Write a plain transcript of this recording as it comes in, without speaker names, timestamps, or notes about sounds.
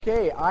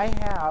Okay, I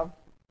have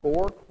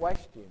 4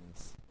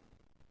 questions,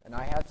 and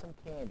I have some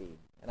candy.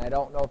 And I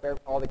don't know if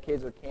all the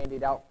kids are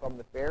candied out from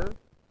the fair,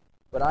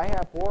 but I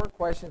have 4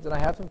 questions, and I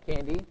have some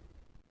candy,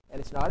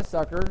 and it's not a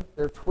sucker.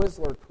 They're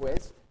Twizzler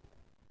Twist.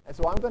 And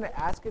so I'm going to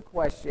ask a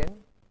question,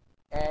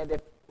 and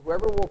if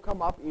whoever will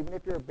come up, even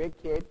if you're a big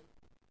kid,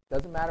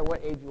 doesn't matter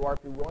what age you are, if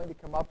you're willing to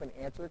come up and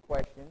answer a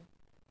question,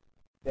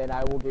 then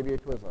I will give you a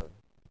Twizzler.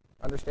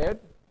 Understand?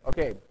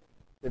 Okay.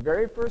 The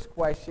very first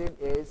question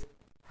is,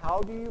 how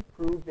do you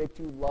prove that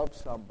you love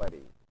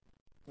somebody?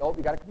 Nope,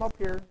 you got to come up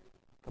here.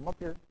 Come up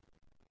here.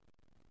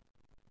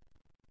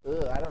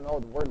 I don't know,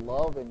 the word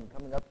love and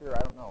coming up here,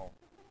 I don't know.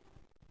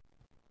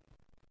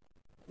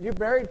 You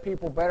married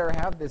people better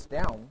have this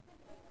down.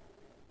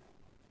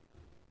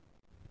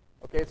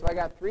 Okay, so I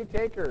got 3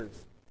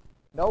 takers.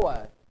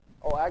 Noah.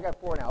 Oh, I got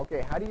 4 now.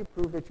 Okay, how do you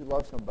prove that you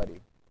love somebody?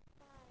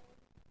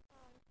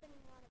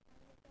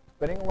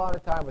 Spending a lot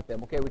of time with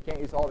them. Okay, we can't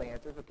use all the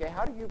answers. Okay,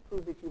 how do you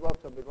prove that you love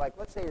somebody? Like,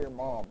 let's say your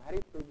mom. How do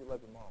you prove you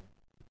love your mom?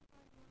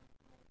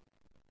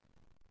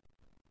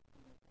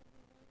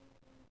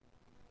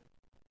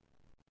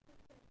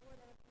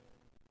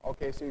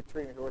 Okay, so you're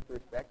treating her with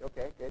respect.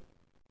 Okay, good.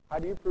 How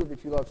do you prove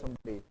that you love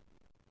somebody?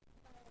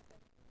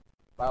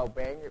 By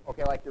obeying your,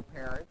 okay, like your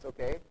parents,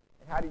 okay.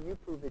 And how do you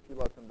prove that you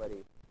love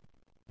somebody?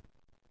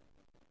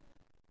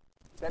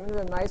 Sending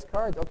them nice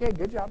cards. Okay,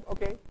 good job.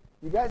 Okay,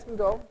 you guys can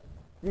go.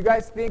 You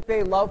guys think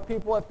they love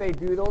people if they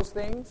do those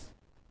things?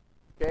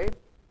 Okay.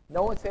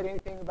 No one said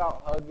anything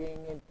about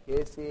hugging and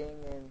kissing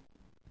and,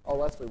 oh,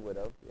 Leslie would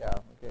have. Yeah,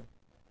 okay.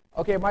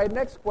 Okay, my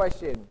next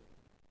question.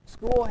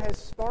 School has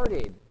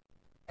started,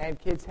 and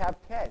kids have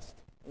tests.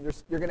 And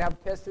you're going to have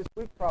a test this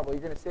week probably.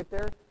 You're going to sit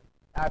there.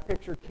 I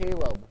picture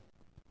Caleb.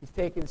 He's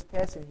taking his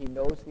test, and he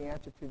knows the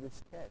answer to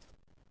this test.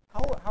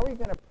 How are you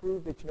going to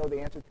prove that you know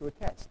the answer to a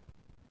test?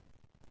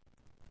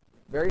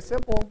 Very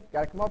simple.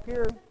 Got to come up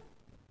here.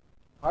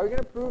 How are you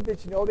going to prove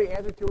that you know the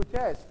answer to a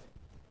test?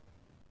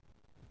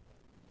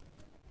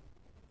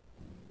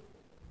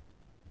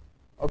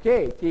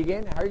 Okay,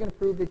 Tegan, how are you going to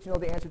prove that you know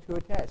the answer to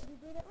a test? You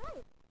get it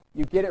right.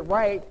 You get it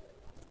right,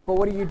 but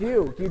what do?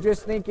 Do you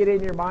just think it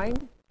in your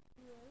mind?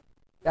 Yes.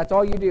 That's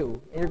all you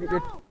do. And You have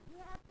to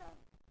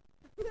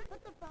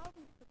put the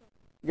problems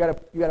together.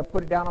 You got to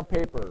put it down on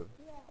paper.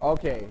 Yeah.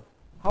 Okay.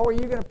 How are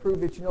you going to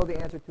prove that you know the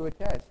answer to a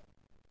test?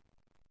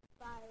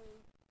 By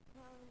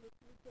telling the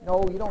teacher.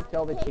 No, you don't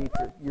tell the Paper?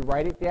 teacher. You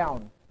write it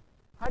down.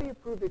 How do you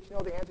prove that you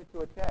know the answer to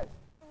a test?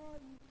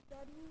 You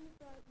study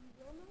that you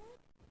don't know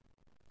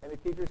it. And the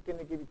teacher's going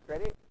to give you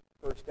credit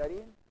for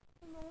studying?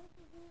 And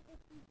if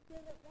you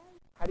get it right.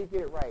 How do you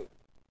get it right?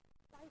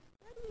 By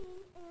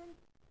studying and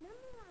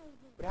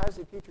memorizing. But how does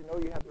the teacher know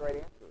you have the right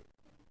answer?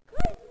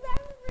 Good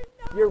memory.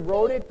 You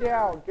wrote it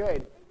down. Good.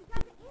 And you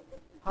got the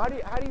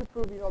answer. How do you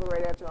prove you know the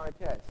right answer on a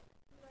test?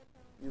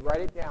 You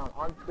write it down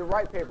on the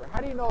right paper. How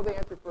do you know the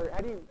answer how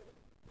do you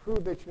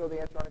prove that you know the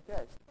answer on a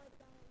test?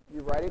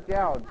 You write it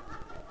down.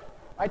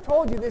 I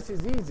told you this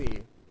is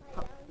easy.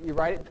 You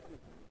write it.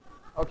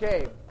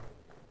 Okay.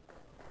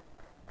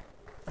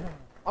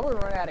 I'm going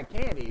to run out of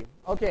candy.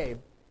 Okay.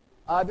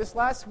 This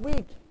last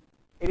week,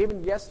 and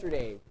even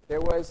yesterday, there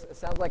was, it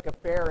sounds like a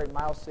fair in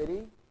Miles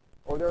City,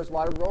 or there was a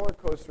lot of roller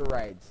coaster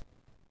rides.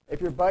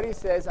 If your buddy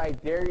says, I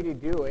dare you to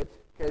do it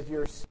because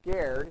you're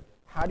scared,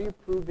 how do you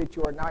prove that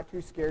you are not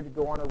too scared to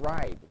go on a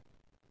ride?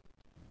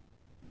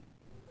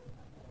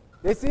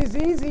 This is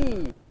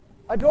easy.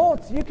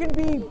 Adults, you can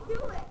be... Do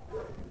it.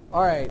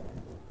 All right.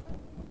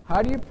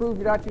 How do you prove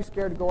you're not too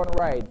scared to go on a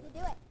ride?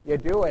 You do it. You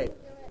do it.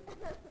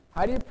 Do it.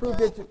 How do you prove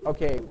that you...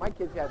 Okay, my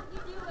kids have... You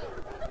do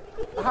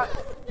it. How,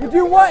 you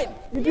do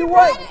what? You do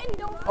what? write it and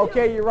don't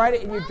Okay, you write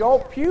it and you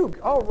don't puke.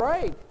 Oh,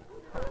 right.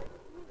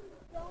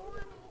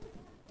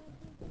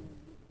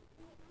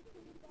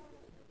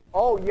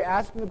 Oh, you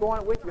ask them to go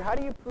on it with you. How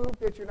do you prove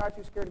that you're not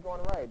too scared to go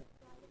on a ride?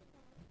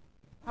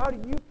 How do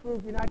you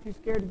prove you're not too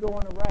scared to go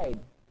on a ride?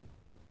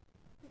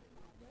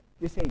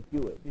 Just say,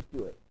 do it. Just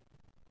do it.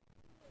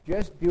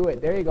 Just do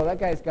it. There you go. That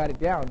guy's got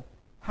it down.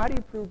 How do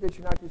you prove that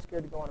you're not too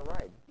scared to go on a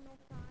ride? No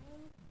crying.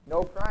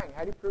 No crying.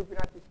 How do you prove you're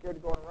not too scared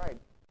to go on a ride?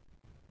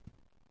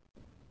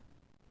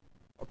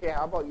 Okay,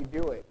 how about you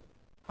do it?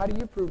 How do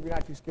you prove you're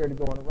not too scared to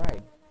go on a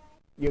ride?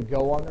 You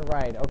go on the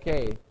ride.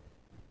 Okay.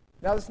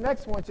 Now this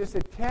next one's just a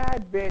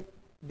tad bit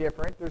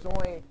different.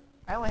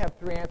 I only have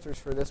 3 answers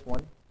for this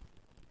one.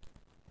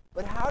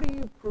 But how do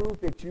you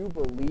prove that you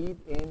believe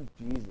in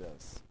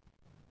Jesus?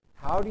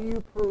 How do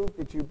you prove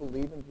that you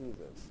believe in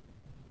Jesus?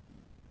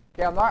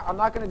 Okay, I'm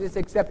not going to just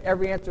accept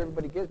every answer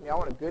everybody gives me. I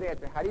want a good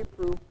answer. How do you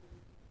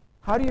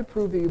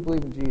prove that you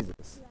believe in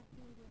Jesus?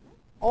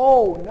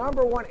 Oh,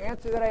 number 1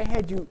 answer that I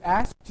had, you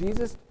asked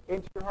Jesus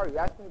into your heart. You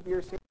asked him to be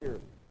your Savior.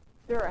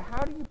 Sarah,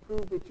 how do you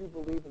prove that you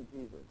believe in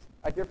Jesus?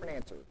 A different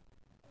answer.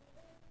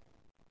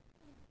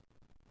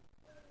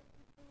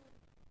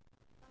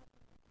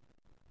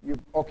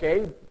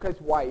 Okay,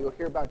 because why? You'll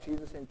hear about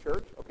Jesus in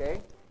church,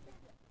 okay?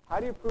 How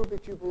do you prove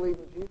that you believe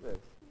in Jesus?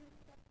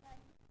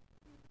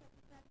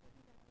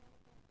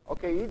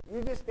 Okay,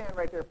 you just stand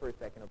right there for a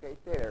second, okay?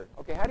 Stay there.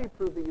 Okay, how do you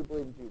prove that you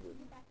believe in Jesus?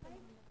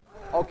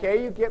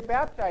 Okay, you get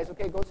baptized.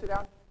 Okay, go sit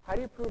down. How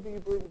do you prove that you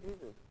believe in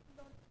Jesus?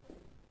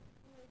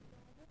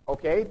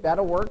 Okay,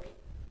 that'll work.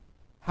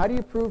 How do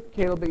you prove,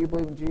 Caleb, that you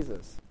believe in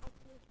Jesus?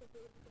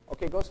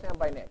 Okay, go stand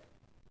by Nick.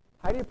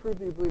 How do you prove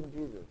that you believe in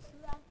Jesus?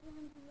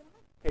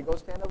 Okay, go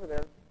stand over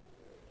there.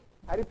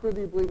 How do you prove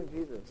that you believe in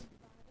Jesus?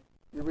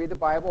 You read the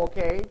Bible,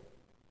 okay?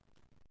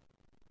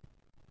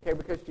 Okay,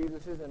 because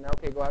Jesus is in there.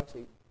 Okay, go have a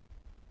seat.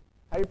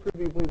 How do you prove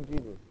that you believe in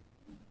Jesus?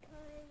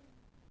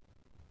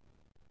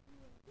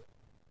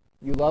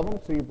 You love him,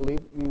 so you believe.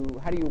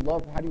 How do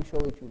you show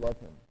that you love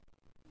him?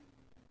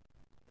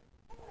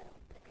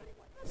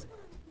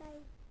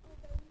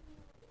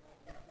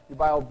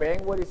 By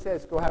obeying what he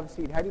says. Go have a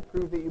seat. How do you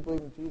prove that you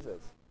believe in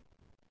Jesus?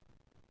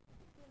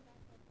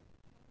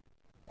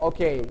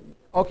 Okay,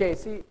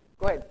 see,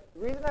 go ahead. The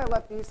reason I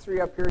left these three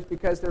up here is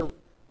because they're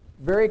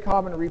very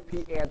common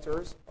repeat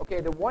answers.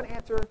 Okay, the one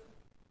answer,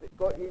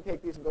 you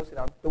take these and go sit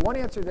down. The one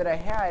answer that I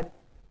had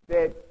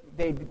that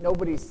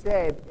nobody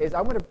said is,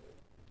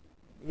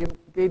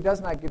 he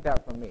does not get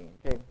that from me,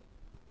 okay?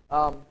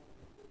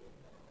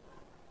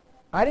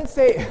 I didn't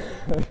say...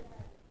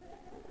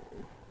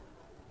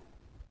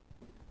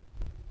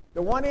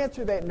 The one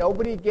answer that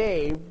nobody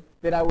gave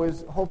that I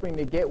was hoping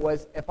to get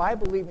was, if I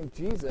believe in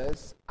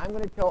Jesus, I'm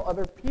going to tell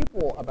other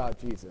people about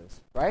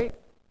Jesus, right?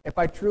 If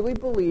I truly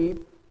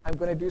believe, I'm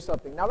going to do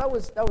something. Now, that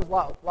was a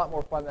lot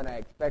more fun than I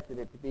expected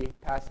it to be,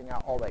 passing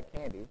out all that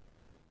candy.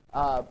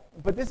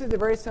 But this is a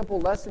very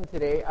simple lesson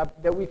today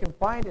that we can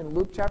find in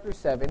Luke chapter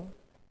 7.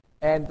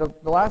 And the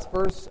last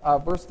verse,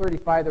 verse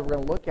 35 that we're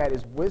going to look at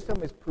is,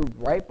 wisdom is proved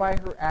right by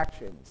her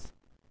actions.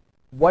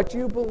 What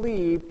you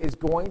believe is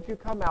going to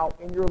come out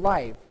in your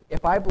life.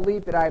 If I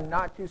believe that I'm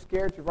not too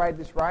scared to ride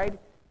this ride,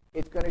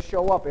 it's going to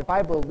show up. If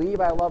I believe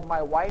I love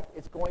my wife,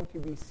 it's going to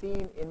be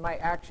seen in my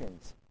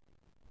actions.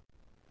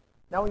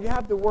 Now, when you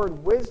have the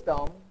word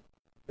wisdom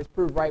is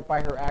proved right by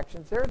her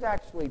actions, there's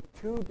actually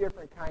two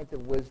different kinds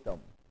of wisdom.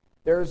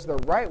 There's the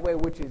right way,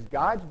 which is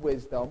God's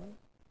wisdom,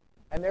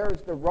 and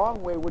there's the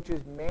wrong way, which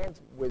is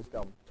man's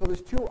wisdom. So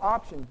there's two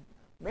options.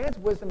 Man's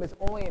wisdom is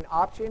only an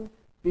option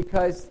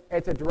because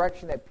it's a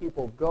direction that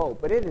people go.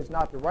 But it is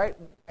not the right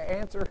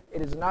answer.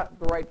 It is not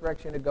the right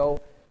direction to go.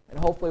 And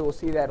hopefully we'll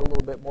see that a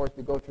little bit more as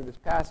we go through this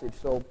passage.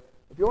 So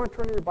if you want to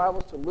turn your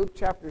Bibles to Luke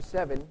chapter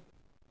 7,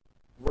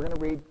 we're going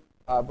to read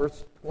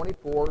verse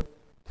 24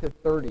 to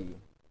 30. And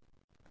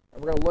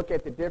we're going to look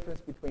at the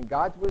difference between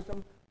God's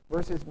wisdom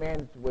versus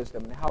man's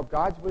wisdom, and how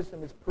God's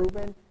wisdom is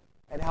proven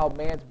and how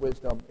man's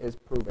wisdom is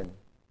proven.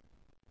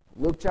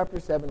 Luke chapter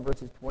 7,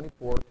 verses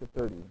 24 to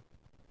 30.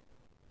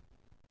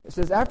 It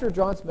says, after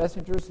John's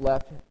messengers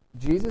left,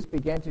 Jesus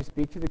began to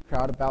speak to the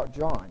crowd about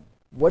John.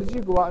 What did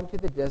you go out into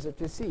the desert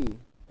to see?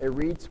 A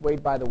reed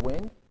swayed by the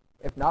wind?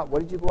 If not,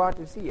 what did you go out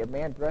to see? A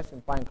man dressed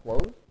in fine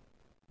clothes?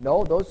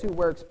 No, those who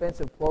wear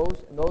expensive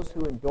clothes and those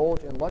who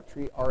indulge in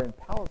luxury are in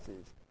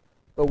palaces.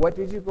 But what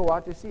did you go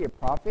out to see? A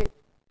prophet?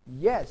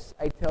 Yes,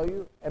 I tell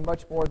you, and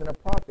much more than a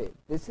prophet.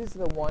 This is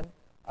the one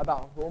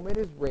about whom it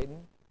is written,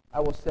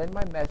 I will send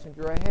my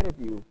messenger ahead of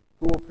you,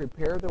 who will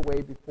prepare the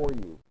way before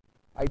you.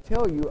 I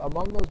tell you,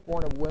 among those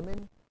born of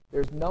women,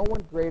 there's no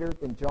one greater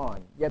than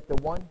John, yet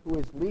the one who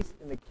is least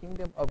in the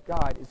kingdom of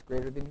God is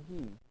greater than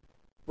he.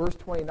 Verse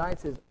 29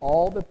 says,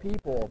 all the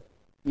people,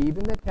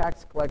 even the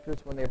tax collectors,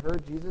 when they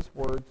heard Jesus'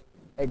 words,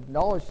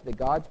 acknowledged that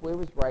God's way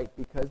was right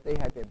because they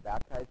had been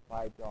baptized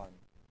by John.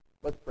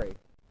 Let's pray.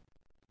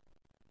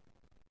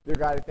 Dear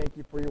God, I thank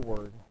you for your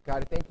word.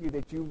 God, I thank you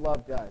that you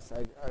loved us.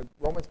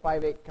 Romans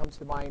 5:8 comes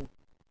to mind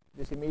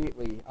just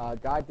immediately.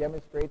 God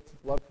demonstrates his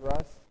love for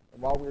us.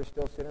 And while we were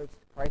still sinners,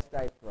 Christ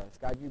died for us.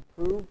 God, you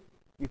proved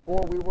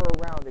before we were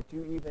around that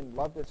you even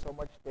loved us so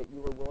much that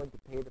you were willing to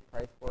pay the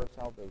price for our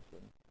salvation.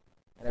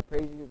 And I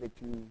praise you that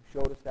you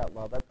showed us that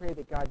love. I pray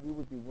that, God, you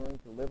would be willing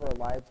to live our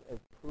lives as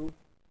proof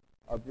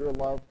of your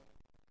love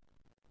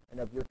and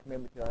of your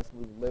commitment to us,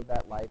 and we would live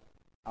that life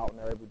out in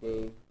our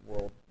everyday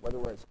world, whether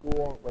we're at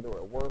school, whether we're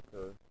at work,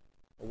 or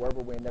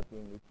wherever we end up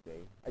being each day.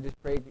 I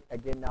just pray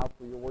again now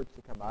for your words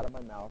to come out of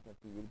my mouth and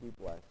for you to be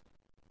blessed.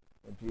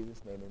 In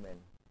Jesus' name, amen.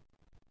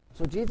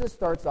 So Jesus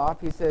starts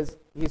off, he says,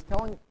 he's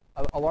telling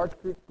a large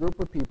group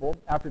of people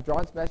after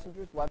John's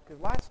messengers left,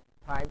 because last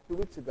time, 2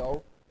 weeks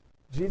ago,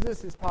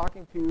 Jesus is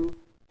talking to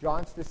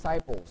John's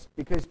disciples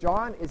because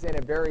John is in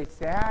a very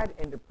sad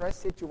and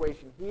depressed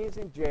situation. He is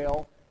in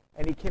jail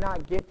and he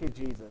cannot get to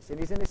Jesus. And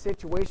he's in a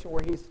situation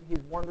where he's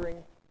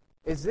wondering,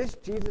 is this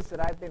Jesus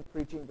that I've been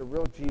preaching the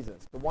real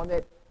Jesus? The one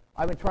that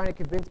I've been trying to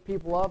convince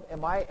people of?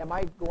 Am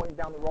I going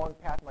down the wrong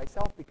path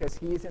myself because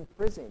he is in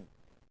prison?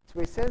 So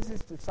he sends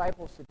his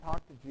disciples to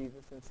talk to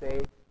Jesus and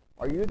say,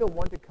 are you the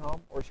one to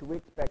come, or should we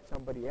expect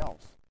somebody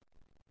else?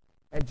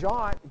 And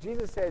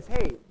Jesus says,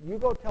 hey, you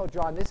go tell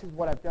John, this is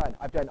what I've done.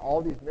 I've done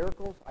all these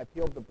miracles. I've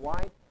healed the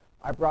blind.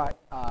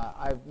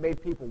 I've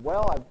made people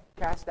well. I've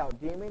cast out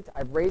demons.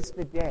 I've raised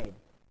the dead.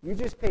 You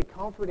just take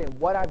comfort in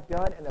what I've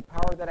done and the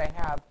power that I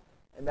have,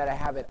 and that I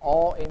have it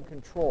all in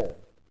control.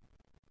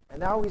 And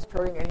now he's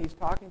turning and he's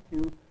talking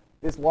to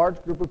this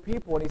large group of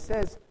people, and he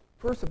says,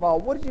 first of all,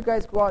 what did you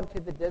guys go out into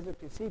the desert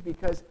to see?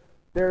 Because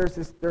there's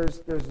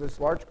this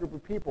large group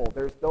of people.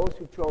 There's those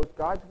who chose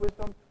God's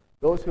wisdom,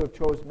 those who have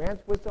chose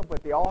man's wisdom,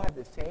 but they all have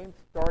the same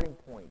starting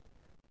point.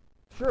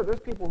 Sure, there's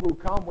people who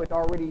come with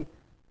already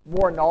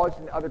more knowledge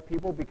than other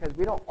people because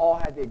we don't all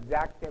have the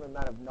exact same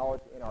amount of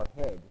knowledge in our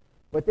head.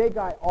 But they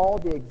got all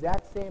the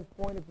exact same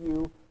point of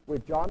view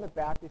with John the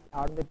Baptist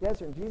out in the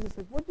desert. And Jesus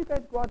says, what did you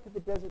guys go out to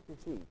the desert to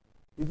see?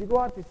 Did you go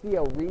out to see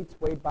a reed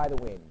swayed by the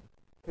wind?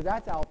 Because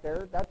that's out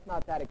there. That's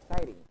not that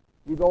exciting.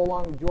 You go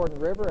along the Jordan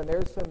River, and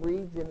there's some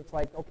reeds, and it's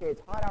like, okay,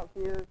 it's hot out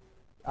here.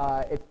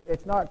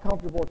 It's not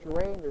comfortable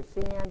terrain. There's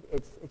sand.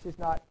 It's just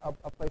not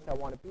a place I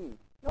want to be.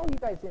 No, you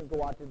guys didn't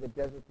go out to the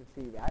desert to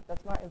see that.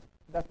 That's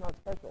not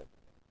special.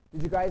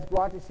 Did you guys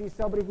go out to see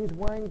somebody who's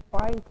wearing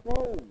fine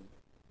clothes,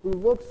 who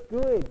looks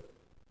good?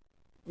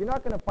 You're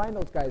not going to find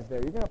those guys there.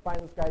 You're going to find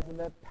those guys in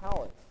the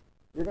palace.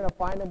 You're going to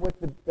find them with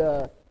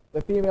the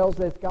females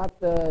that's got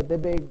the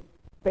big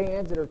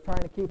fans that are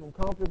trying to keep them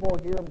comfortable.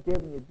 Here I'm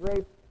giving you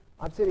grapes.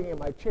 I'm sitting in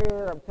my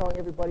chair. I'm telling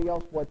everybody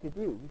else what to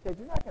do. He said,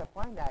 you're not going to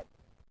find that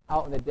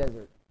out in the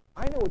desert.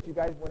 I know what you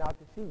guys went out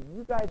to see.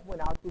 You guys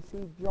went out to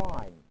see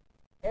John.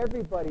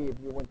 Everybody of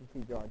you went to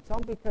see John.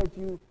 Some because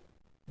you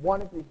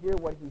wanted to hear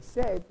what he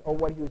said or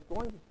what he was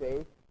going to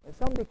say, and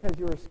some because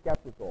you were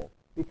skeptical,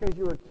 because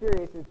you were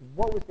curious as to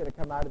what was going to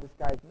come out of this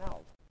guy's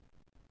mouth.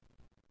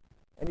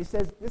 And he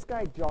says, this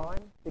guy John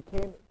that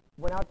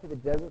went out to the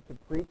desert to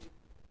preach,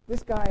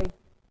 this guy,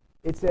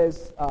 it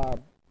says,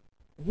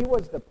 he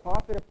was the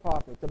prophet of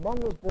prophets. Among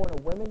those born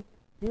of women,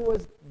 he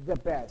was the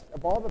best.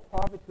 Of all the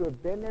prophets who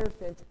have been there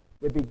since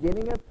the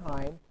beginning of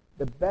time,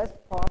 the best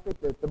prophet,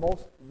 the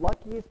most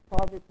luckiest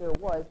prophet there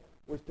was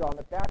John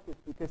the Baptist,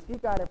 because he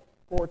got to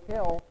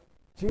foretell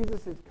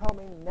Jesus is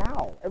coming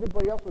now.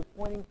 Everybody else was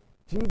pointing,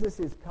 Jesus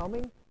is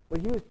coming, but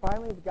he was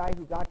finally the guy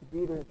who got to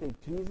be there and say,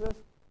 Jesus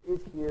is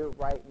here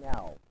right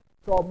now.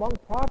 So among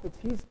prophets,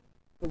 he's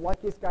the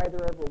luckiest guy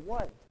there ever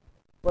was.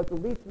 But the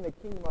least in the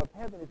kingdom of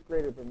heaven is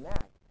greater than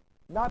that.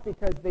 Not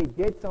because they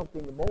did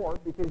something more,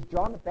 because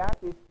John the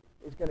Baptist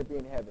is going to be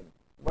in heaven.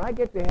 When I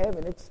get to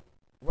heaven,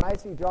 when I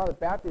see John the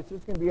Baptist,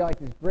 it's going to be like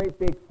this great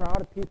big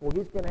crowd of people.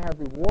 He's going to have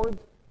rewards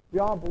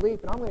beyond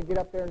belief, and I'm going to get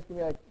up there and it's going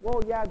to be like,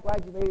 well, yeah,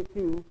 glad you made it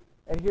too,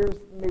 and here's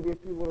maybe a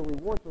few little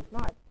rewards. So it's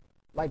not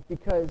like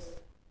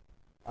because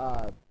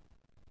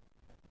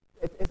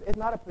it's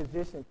not a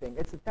position thing.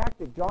 It's the fact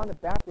that John the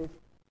Baptist,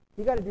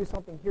 he got to do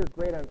something here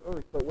great on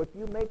earth, but if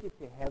you make it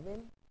to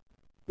heaven,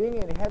 being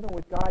in heaven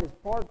with God is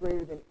far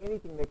greater than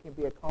anything that can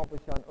be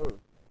accomplished on earth.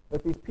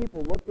 But these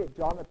people looked at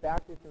John the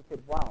Baptist and said,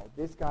 wow,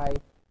 this guy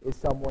is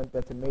someone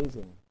that's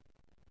amazing.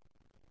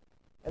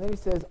 And then he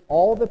says,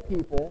 all the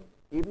people,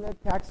 even the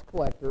tax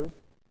collectors,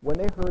 when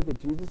they heard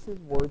that Jesus'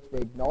 words, they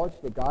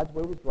acknowledged that God's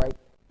way was right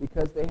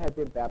because they had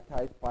been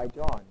baptized by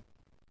John.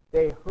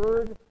 They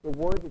heard the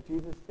word that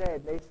Jesus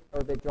said,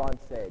 or that John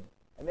said,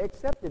 and they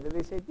accepted it.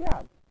 They said,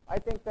 yeah, I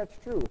think that's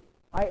true.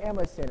 I am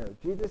a sinner.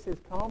 Jesus has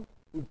come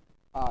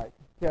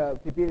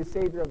to be the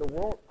Savior of the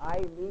world. I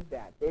need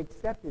that. They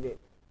accepted it.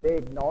 They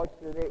acknowledged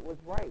that it was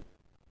right.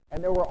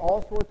 And there were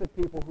all sorts of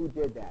people who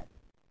did that.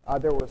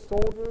 There were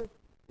soldiers.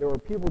 There were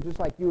people just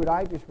like you and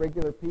I, just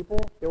regular people.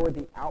 There were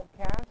the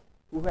outcasts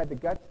who had the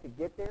guts to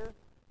get there.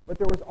 But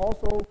there was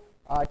also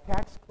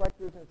tax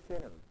collectors and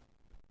sinners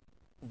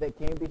that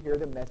came to hear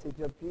the message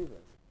of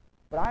Jesus.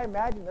 But I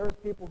imagine there were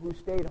people who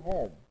stayed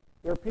home.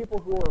 There were people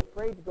who were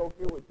afraid to go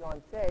hear what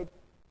John said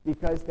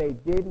because they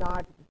did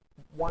not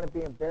want to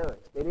be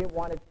embarrassed. They didn't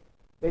want to.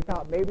 They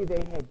thought maybe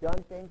they had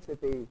done things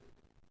that they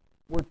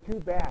were too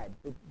bad,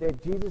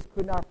 that Jesus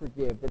could not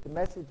forgive, that the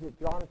message that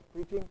John is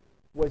preaching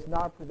was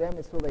not for them,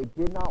 and so they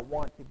did not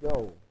want to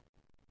go.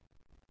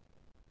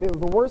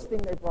 The worst thing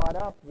they brought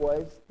up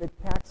was the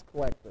tax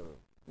collector.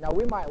 Now,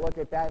 we might look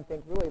at that and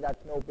think, really,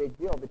 that's no big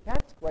deal. The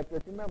tax collector,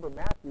 if you remember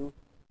Matthew,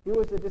 he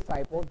was a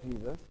disciple of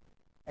Jesus,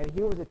 and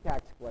he was a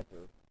tax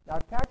collector. Now,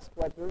 tax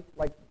collectors,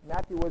 like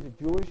Matthew was a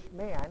Jewish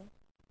man,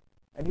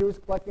 and he was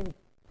collecting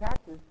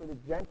taxes for the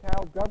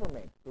Gentile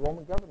government, the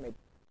Roman government,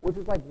 which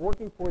was like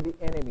working for the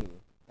enemy.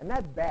 And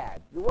that's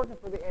bad. You're working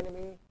for the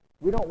enemy.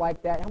 We don't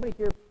like that. How many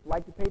here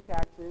like to pay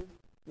taxes?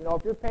 You know,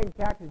 if you're paying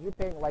taxes, you're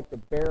paying like the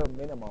bare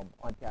minimum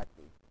on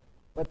taxes.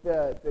 But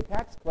the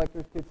tax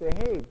collectors could say,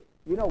 hey,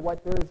 you know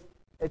what,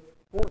 it's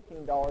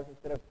 $14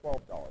 instead of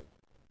 $12.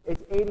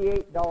 It's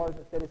 $88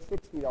 instead of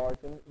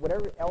 $60, and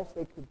whatever else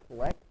they could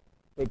collect,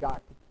 they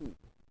got to keep.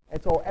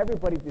 And so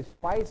everybody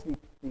despised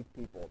these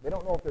people. They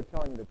don't know if they're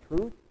telling the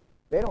truth.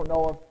 They don't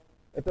know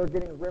if they're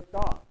getting ripped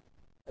off.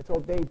 And so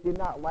they did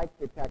not like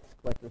the tax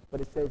collectors.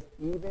 But it says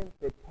even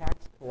the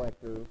tax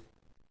collectors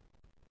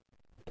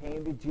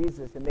came to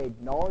Jesus, and they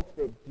acknowledged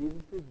that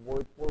Jesus'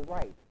 words were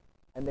right,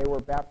 and they were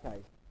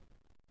baptized.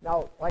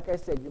 Now, like I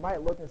said, you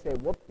might look and say,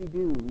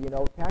 whoop-de-doo, you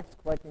know, tax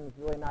collecting is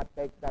really not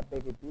that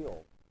big a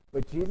deal.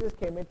 But Jesus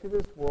came into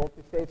this world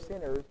to save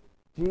sinners.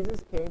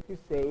 Jesus came to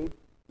save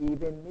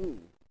even me.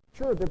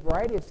 Sure, the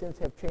variety of sins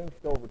have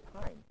changed over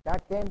time.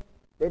 Back then,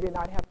 they did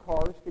not have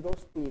cars to go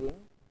speeding.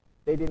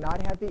 They did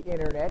not have the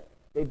internet.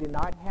 They did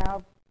not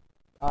have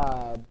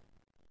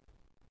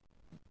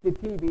the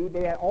TV.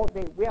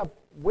 We have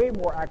way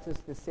more access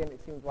to sin, it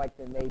seems like,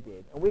 than they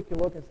did. And we can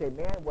look and say,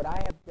 man, what I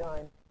have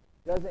done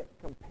doesn't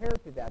compare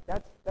to that.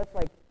 That's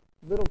like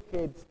little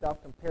kid stuff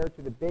compared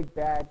to the big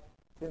bad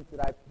sins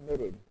that I've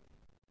committed.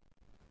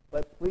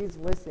 But please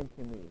listen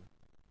to me.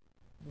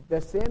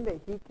 The sin that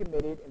he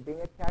committed in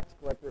being a tax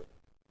collector,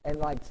 and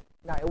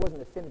now it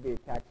wasn't a sin to be a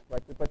tax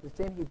collector, but the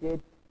sin he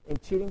did in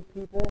cheating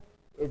people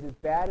is as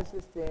bad as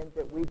the sin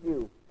that we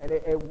do. And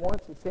it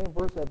wants the same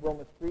verse of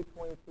Romans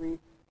 3:23,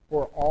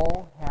 for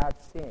all have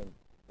sinned.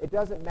 It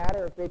doesn't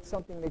matter if it's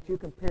something that you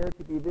compare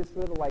to be this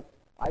little, like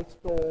I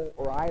stole,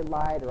 or I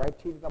lied, or I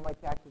cheated on my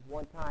taxes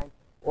one time,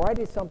 or I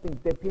did something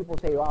that people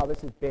say, wow,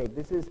 this is big.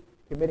 This is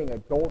committing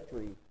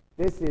adultery.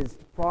 This is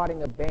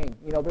frauding a bank.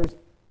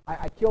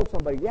 I killed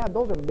somebody. Yeah,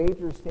 those are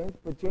major sins,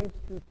 but James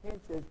 2:10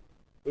 says,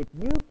 if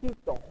you keep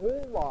the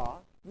whole law,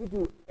 you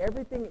do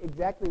everything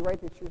exactly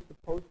right that you're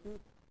supposed to,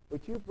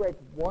 but you break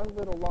one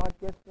little law,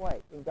 guess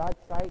what? In God's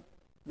sight,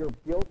 you're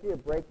guilty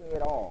of breaking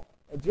it all.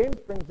 And James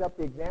brings up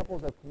the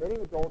examples of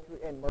committing adultery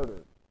and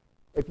murder.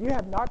 If you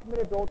have not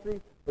committed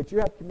adultery, but you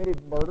have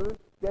committed murder,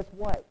 guess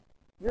what?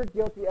 You're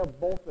guilty of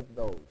both of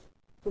those.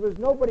 So there's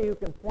nobody who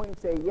can point and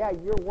say, yeah,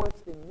 you're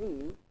worse than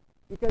me,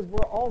 because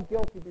we're all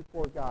guilty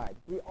before God.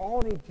 We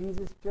all need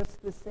Jesus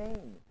just the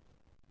same.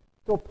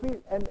 So please,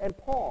 and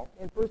Paul,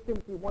 in 1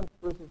 Timothy 1,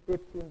 verses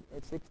 15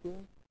 and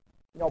 16,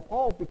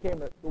 Paul became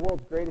the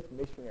world's greatest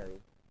missionary.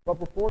 But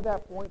before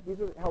that point, these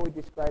are how he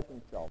described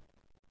himself.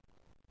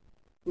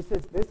 He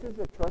says, this is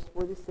a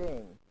trustworthy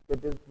saying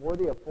that is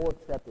worthy of full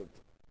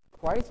acceptance.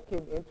 Christ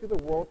came into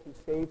the world to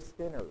save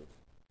sinners,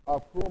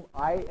 of whom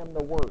I am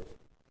the worst.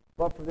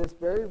 But for this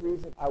very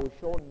reason I was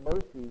shown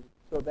mercy,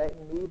 so that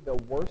in me, the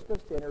worst of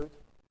sinners,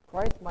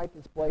 Christ might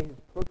display his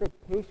perfect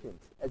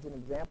patience as an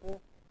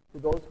example to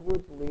those who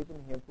would believe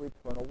in him for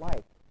eternal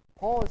life.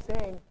 Paul is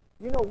saying,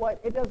 you know what?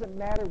 It doesn't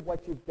matter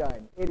what you've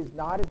done. It is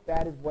not as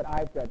bad as what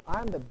I've done.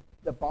 I'm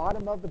the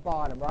bottom of the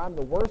bottom, or I'm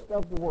the worst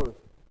of the worst.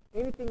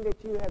 Anything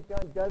that you have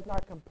done does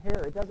not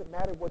compare. It doesn't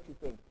matter what you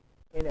think.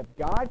 And if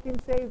God can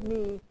save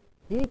me,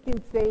 he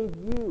can save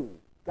you.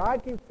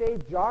 God can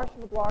save Josh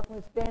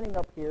McLaughlin standing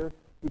up here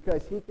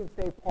because he can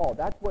save Paul.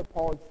 That's what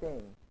Paul is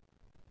saying.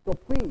 So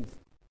please,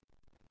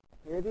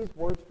 hear these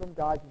words from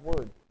God's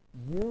word.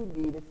 You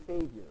need a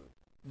Savior.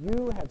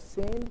 You have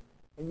sinned,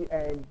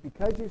 and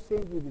because you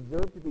sinned, you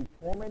deserve to be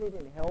tormented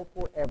in hell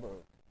forever.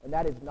 And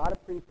that is not a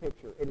pretty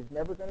picture. It is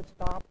never going to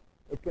stop.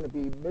 It's going to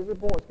be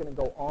miserable. It's going to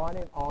go on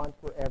and on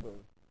forever.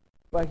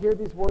 But hear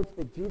these words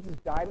that Jesus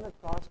died on the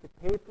cross to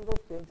pay for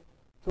those sins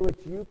so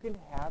that you can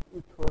have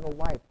eternal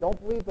life. Don't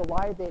believe the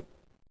lie that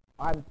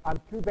I'm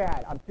too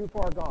bad, I'm too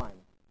far gone.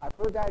 I've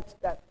heard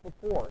that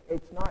before.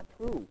 It's not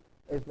true.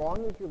 As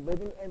long as you're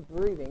living and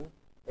breathing,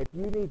 if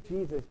you need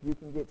Jesus, you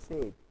can get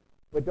saved.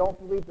 But don't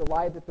believe the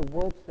lie that the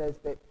world says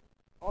that,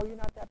 oh, you're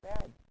not that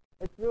bad.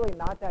 It's really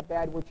not that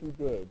bad what you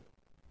did.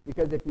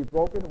 Because if you've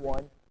broken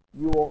one,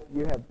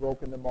 you have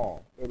broken them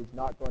all. It is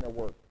not going to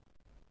work.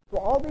 So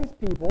all these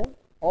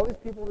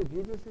people that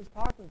Jesus is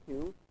talking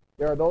to,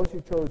 there are those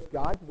who chose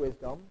God's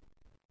wisdom,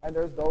 and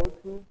there's those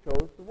who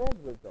chose the world's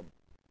wisdom.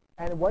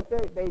 And what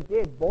they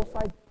did, both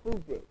sides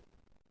proved it.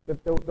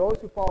 Those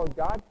who followed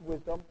God's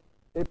wisdom,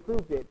 they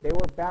proved it. They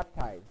were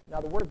baptized.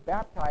 Now, the word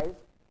baptized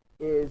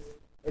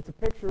it's a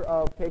picture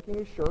of taking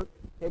a shirt,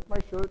 take my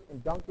shirt,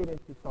 and dunk it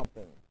into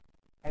something.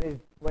 And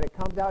when it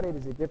comes out, it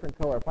is a different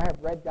color. If I have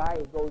red dye,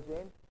 it goes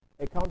in.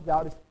 It comes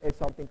out as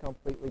something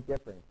completely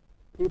different.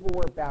 People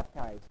were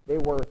baptized. They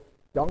were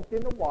dunked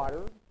in the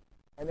water,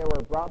 and they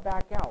were brought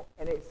back out.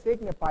 And it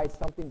signifies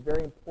something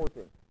very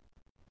important.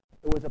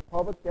 It was a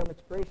public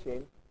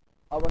demonstration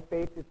of a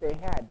faith that they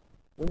had.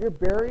 When you're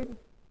buried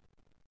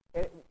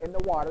in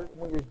the water,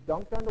 when you're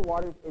dunked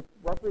underwater, it's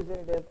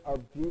representative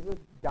of Jesus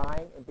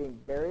dying and being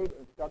buried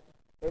and stuck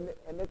in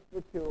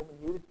the tomb, and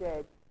he was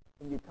dead,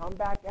 and you come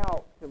back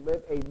out to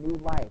live a new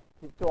life.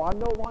 So I'm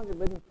no longer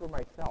living for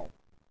myself.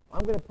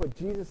 I'm going to put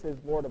Jesus as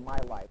Lord of my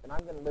life, and I'm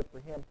going to live for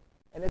him.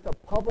 And it's a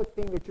public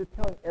thing that you're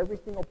telling every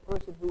single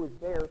person who is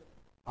there,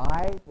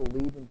 I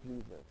believe in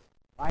Jesus.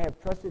 I have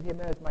trusted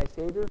him as my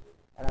Savior,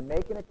 and I'm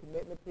making a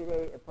commitment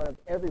today in front of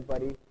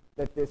everybody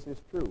that this is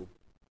true.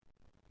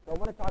 So I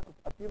want to talk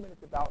a few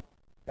minutes about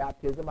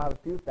baptism. I have a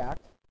few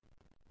facts.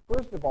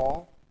 First of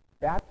all,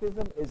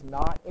 baptism is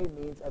not a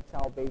means of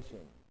salvation.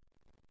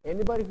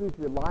 Anybody who's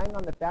relying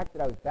on the fact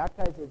that I was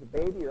baptized as a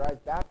baby, or I was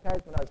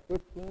baptized when I was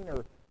 15,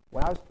 or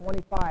when I was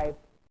 25,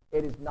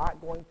 it is not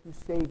going to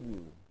save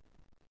you.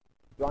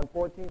 John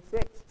 14:6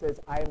 says,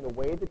 I am the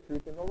way, the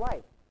truth, and the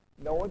life.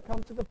 No one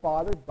comes to the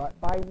Father but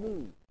by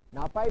me.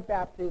 Not by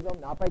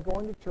baptism, not by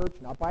going to church,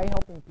 not by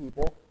helping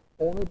people,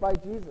 only by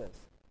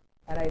Jesus.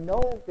 And I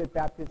know that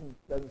baptism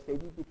doesn't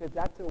save you because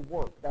that's a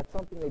work. That's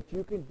something that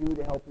you can do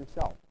to help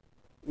yourself.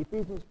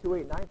 Ephesians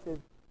 2:8-9 says,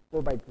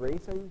 for by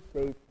grace are you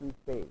saved through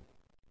faith.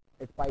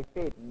 It's by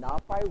faith,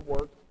 not by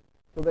works,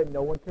 so that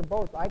no one can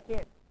boast. I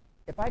can't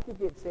if I could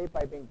get saved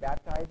by being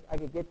baptized, I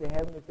could get to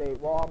heaven and say,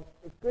 well,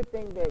 it's a good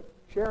thing that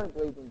Sharon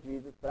believed in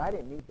Jesus, but I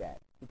didn't need that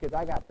because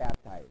I got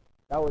baptized.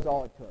 That was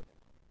all it took.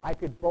 I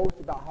could boast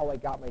about how I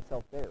got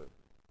myself there,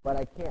 but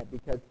I can't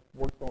because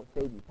works don't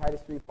save you.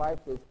 Titus 3:5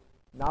 says,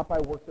 not by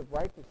works of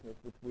righteousness,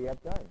 which we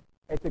have done.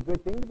 It's a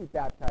good thing to be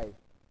baptized,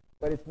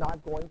 but it's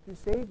not going to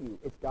save you.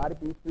 It's got to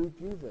be through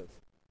Jesus.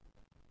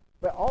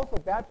 But also,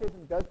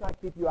 baptism does not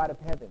keep you out of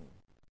heaven.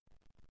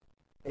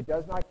 It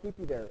does not keep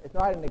you there. It's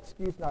not an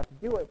excuse not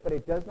to do it, but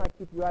it does not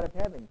keep you out of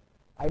heaven.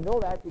 I know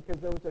that because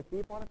there was a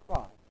thief on a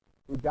cross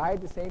who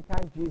died the same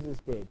time Jesus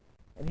did.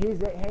 And he's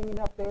hanging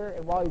up there,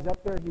 and while he's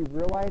up there, he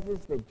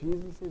realizes that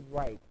Jesus is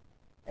right.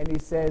 And he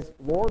says,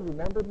 Lord,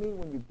 remember me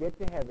when you get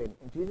to heaven.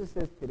 And Jesus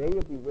says, today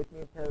you'll be with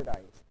me in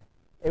paradise.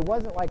 It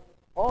wasn't like,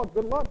 oh,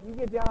 good luck. You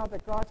get down off the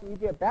cross and you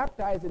get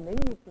baptized, and then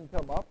you can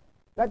come up.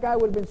 That guy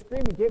would have been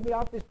screaming, get me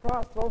off this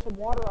cross, throw some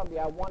water on me.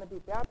 I want to be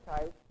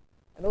baptized.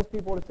 And those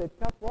people would have said,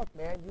 tough luck,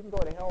 man. You can go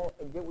to hell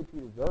and get what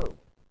you deserve.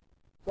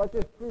 So that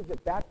just proves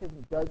that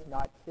baptism does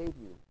not save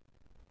you.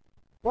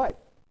 But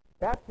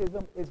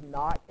baptism is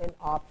not an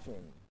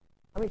option.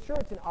 I mean, sure,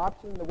 it's an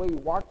option the way you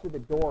walk through the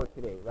door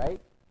today,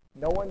 right?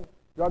 No one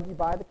drug you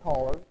by the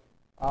collar.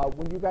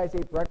 When you guys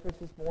ate breakfast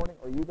this morning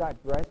or you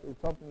got dressed, it was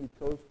something you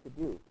chose to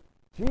do.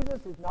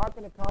 Jesus is not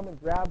going to come and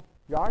grab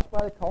Josh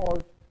by the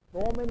collar,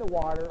 throw him in the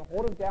water,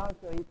 hold him down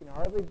so he can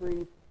hardly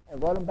breathe,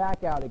 and let him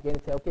back out again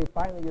and say, okay,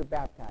 finally you're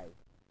baptized.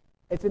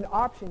 It's an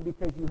option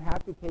because you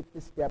have to take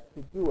the step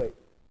to do it.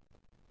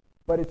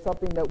 But it's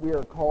something that we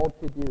are called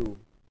to do.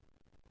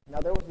 Now,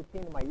 there was a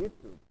teen in my youth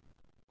group.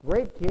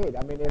 Great kid.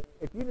 I mean,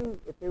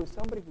 if there was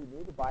somebody who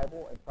knew the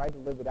Bible and tried to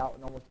live it out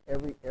in almost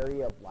every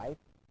area of life,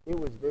 it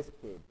was this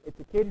kid.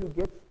 It's a kid who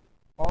gets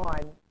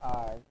on,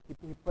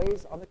 he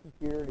plays on the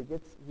computer,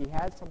 he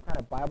has some kind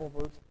of Bible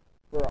verse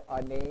for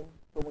a name,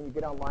 so when you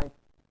get online,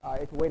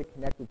 it's a way to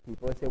connect with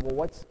people. They say, well,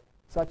 what's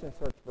such and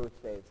such verse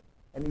says?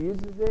 And he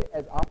uses it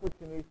as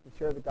opportunities to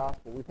share the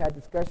gospel. We've had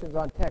discussions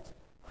on text.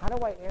 How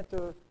do I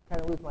answer,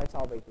 kind of lose my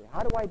salvation? How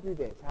do I do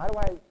this? How do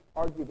I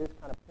argue this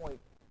kind of point?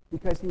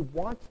 Because he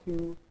wants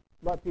to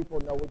let people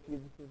know what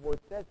Jesus' word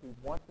says. He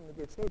wants them to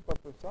get saved.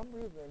 But for some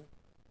reason,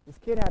 this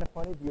kid had a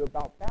funny view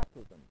about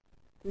baptism.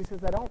 He says,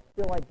 I don't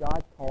feel like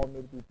God's called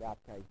me to be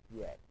baptized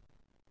yet.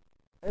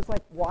 And it's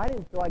like, well, I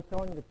didn't feel like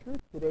telling the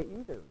truth today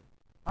either.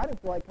 I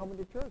didn't feel like coming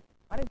to church.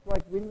 I didn't feel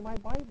like reading my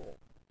Bible.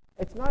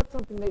 It's not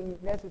something that you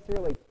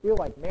necessarily feel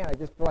like, man, I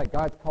just feel like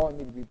God's calling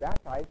me to be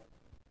baptized.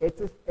 It's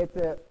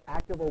an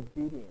act of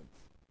obedience.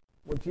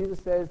 When Jesus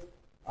says,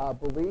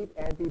 believe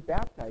and be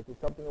baptized, it's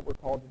something that we're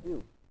called to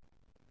do.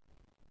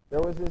 There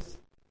was this,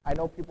 I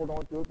know people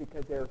don't do it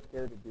because they're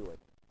scared to do it.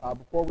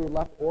 Before we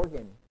left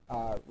Oregon,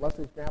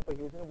 Leslie's grandpa,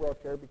 he was in a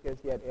wheelchair because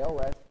he had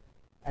ALS,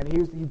 and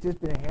he'd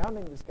just been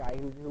hounding this guy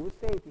who was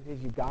saved. He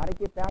says, you got to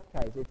get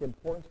baptized. It's an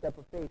important step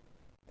of faith.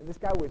 And this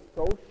guy was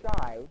so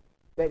shy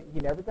that he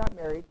never got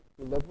married.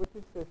 He lived with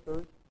his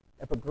sisters.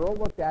 If a girl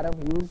looked at him,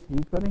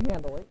 he couldn't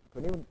handle it.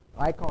 Couldn't even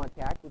eye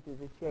contact, which is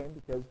a shame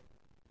because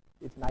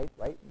it's nice,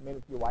 right? Maybe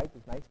with your wife,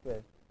 it's nice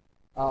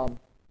to.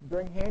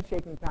 During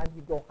handshaking time,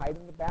 he'd go hide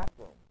in the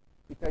bathroom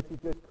because he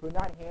just could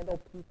not handle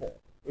people.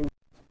 He was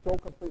so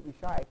completely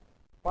shy.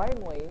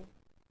 Finally,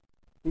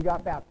 he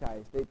got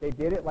baptized. They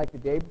did it like the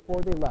day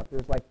before they left.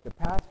 There's like the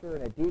pastor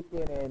and a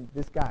deacon and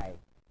this guy,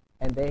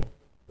 and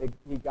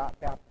he got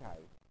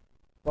baptized.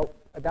 But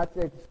that's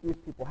the excuse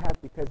people have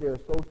because they were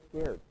so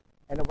scared.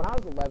 And when I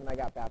was 11, I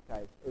got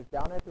baptized. It was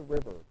down at the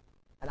river,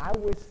 and I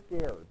was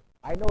scared.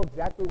 I know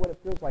exactly what it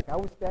feels like. I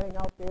was standing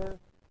out there.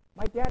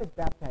 My dad is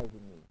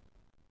baptizing me.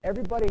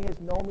 Everybody has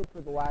known me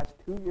for the last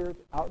 2 years,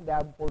 out in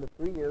Davenport,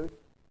 or 3 years.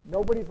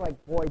 Nobody's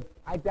like, boy,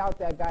 I doubt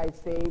that guy's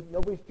saved.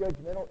 Nobody's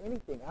judgmental,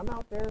 anything. I'm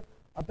out there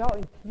about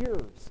in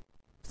tears,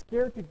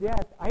 scared to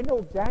death. I know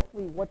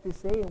exactly what to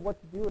say and what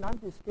to do, and I'm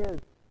just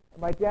scared.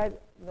 And my dad,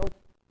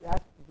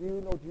 asked, do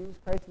you know Jesus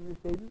Christ as your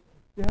Savior?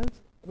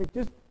 Yes. I mean,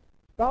 just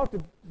about to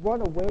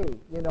run away,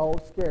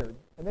 scared.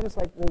 And then it's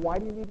like, well, why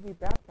do you need to be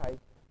baptized?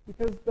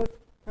 Because that's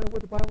kind of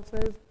what the Bible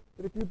says,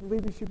 that if you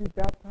believe you should be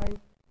baptized.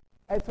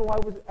 And so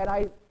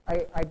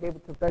I gave a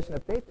confession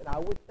of faith, and I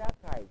was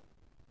baptized.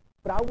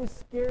 But I was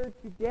scared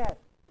to death.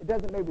 It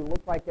doesn't maybe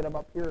look like it. I'm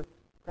up here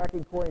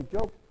cracking corny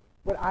jokes.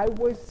 But I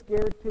was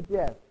scared to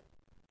death.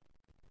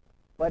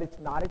 But it's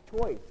not a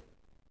choice.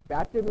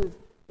 Baptism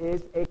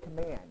is a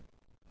command.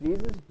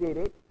 Jesus did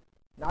it,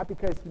 not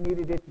because he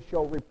needed it to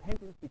show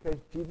repentance, because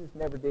Jesus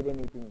never did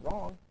anything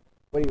wrong,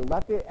 but he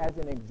left it as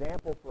an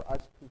example for us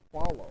to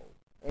follow.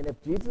 And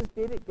if Jesus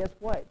did it, guess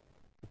what?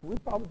 We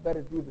probably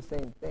better do the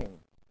same thing.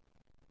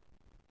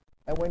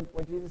 And when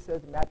Jesus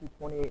says in Matthew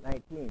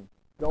 28:19,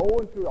 go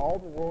into all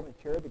the world and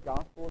share the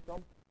gospel with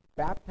them,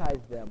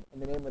 baptize them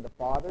in the name of the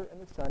Father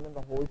and the Son and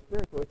the Holy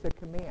Spirit. So it's a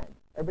command.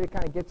 Everybody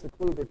kind of gets the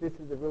clue that this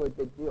is a really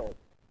big deal.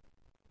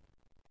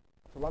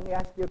 So let me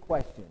ask you a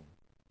question.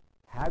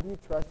 Have you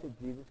trusted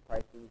Jesus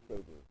Christ as your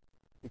Savior?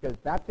 Because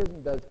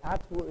baptism does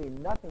absolutely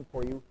nothing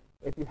for you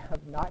if you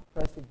have not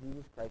trusted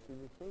Jesus Christ as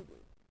your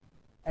Savior.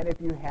 And if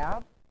you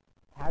have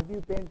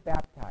you been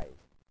baptized?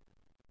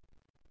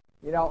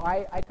 You know,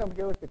 I come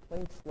here with a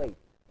clean slate,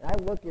 and I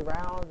look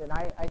around, and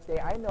I say,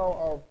 I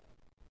know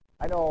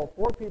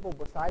 4 people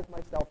besides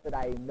myself that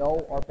I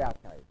know are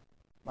baptized.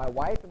 My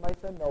wife and my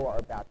son Noah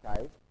are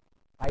baptized.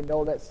 I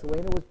know that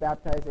Selena was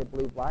baptized, I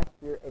believe, last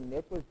year, and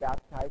Nick was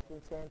baptized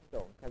in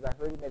Sandstone, because I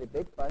heard he made a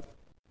big fuss.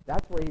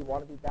 That's where he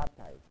wanted to be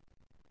baptized.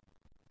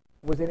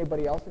 Was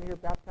anybody else in here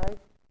baptized?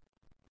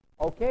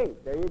 Okay,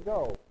 there you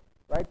go.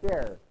 Right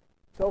there.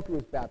 Sophie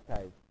was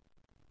baptized.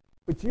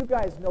 But you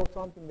guys know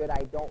something that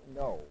I don't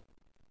know.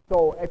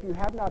 So if you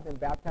have not been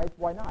baptized,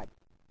 why not?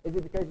 Is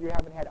it because you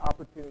haven't had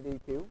opportunity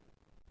to?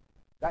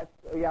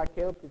 Yeah,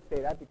 Caleb could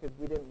say that because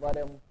we didn't let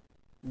him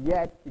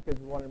yet because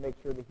we wanted to make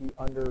sure that he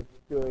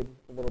understood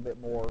a little bit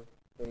more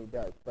than he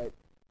does. But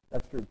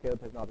that's true.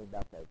 Caleb has not been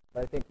baptized.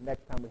 But I think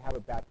next time we have a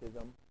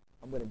baptism,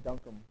 I'm going to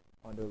dunk him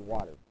under the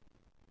water.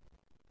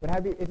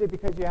 But is it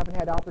because you haven't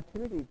had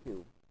opportunity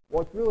to?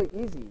 Well, it's really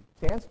easy.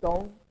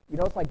 Sandstone, you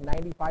know, it's like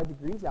 95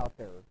 degrees out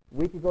there.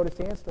 We could go to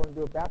Sandstone and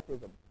do a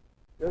baptism.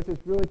 There's this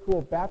really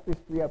cool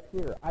baptistry up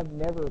here. I've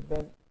never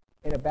been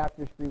in a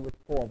baptistry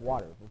full of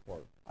water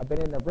before. I've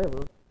been in a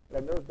river, but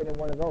I've never been in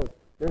one of those.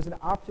 There's an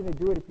option to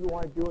do it if you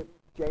want to do it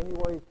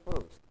January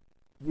 1st.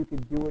 You can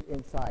do it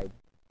inside.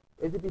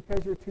 Is it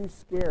because you're too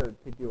scared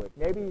to do it?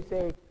 Maybe you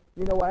say,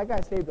 you know what, I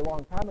got saved a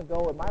long time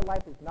ago, and my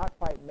life is not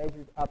quite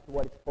measured up to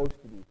what it's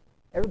supposed to be.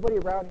 Everybody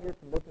around here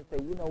can look and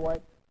say, you know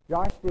what,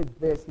 Josh did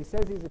this. He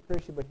says he's a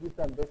Christian, but he's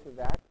done this or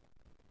that.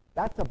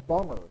 That's a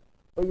bummer.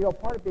 But, you know,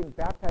 part of being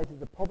baptized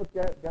is a public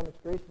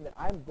demonstration that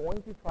I'm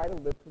going to try to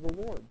live for the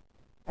Lord.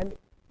 And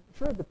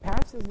sure, the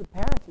past is the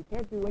past. You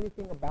can't do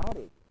anything about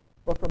it.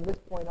 But from this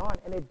point on,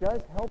 and it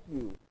does help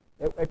you.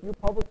 If you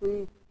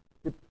publicly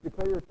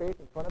declare your faith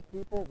in front of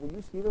people, when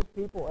you see those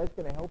people, it's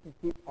going to help you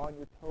keep on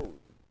your toes.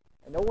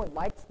 And no one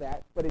likes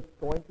that, but it's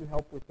going to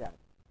help with that.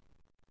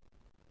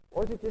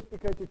 Or is it just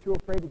because you're too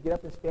afraid to get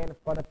up and stand in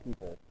front of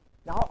people?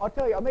 Now, I'll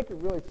tell you, I'll make it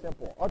really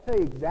simple. I'll tell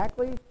you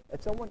exactly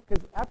if someone,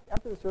 because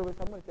after the service,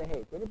 I'm going to say,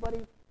 hey, if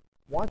anybody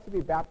wants to be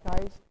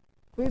baptized,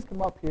 please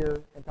come up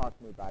here and talk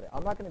to me about it.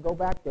 I'm not going to go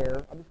back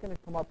there. I'm just going to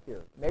come up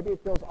here. Maybe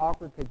it feels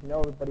awkward because you know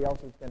everybody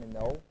else is going to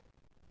know.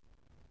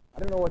 I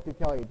don't know what to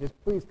tell you.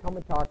 Just please come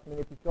and talk to me.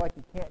 And if you feel like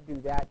you can't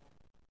do that,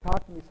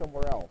 talk to me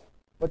somewhere else.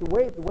 But the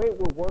way it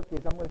will work is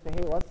I'm going to say,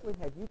 hey, Leslie,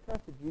 have you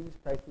trusted Jesus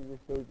Christ as your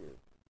Savior?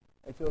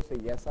 And she'll say,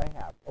 yes, I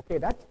have. Okay,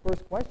 that's the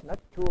first question.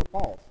 That's true or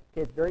false.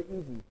 Okay, it's very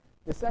easy.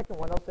 The second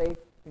one, I'll say,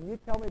 can you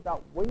tell me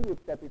about when you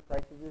accepted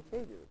Christ as your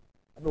Savior?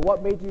 I mean,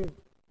 what made you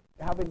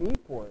have a need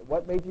for it?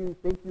 What made you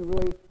think you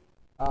really,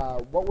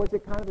 what was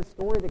it kind of the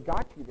story that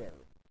got you there?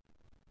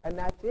 And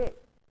that's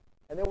it.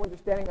 And then when you're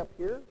standing up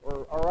here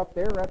or up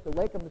there or at the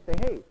lake, I'm going to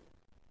say, hey,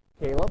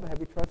 Caleb, have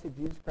you trusted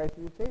Jesus Christ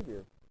as your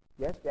Savior?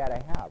 Yes, Dad,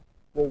 I have.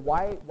 Well,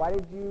 why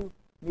did you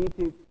need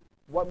to,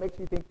 what makes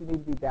you think you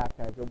need to be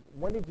baptized? Or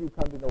when did you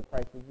come to know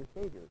Christ as your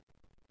Savior?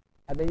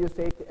 And then you'll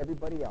say it to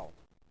everybody else.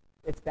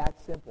 It's that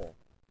simple.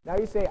 Now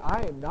you say,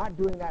 I am not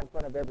doing that in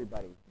front of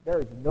everybody. There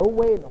is no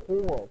way in the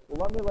whole world.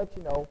 Well, let me let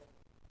you know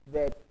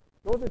that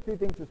those are 2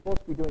 things you're supposed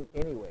to be doing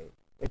anyway.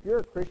 If you're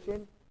a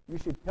Christian, you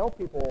should tell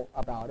people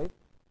about it,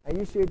 and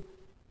you should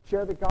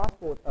share the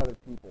gospel with other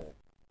people.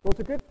 So it's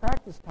a good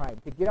practice time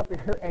to get up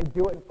here and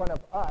do it in front of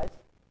us,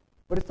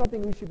 but it's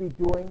something we should be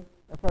doing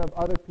in front of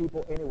other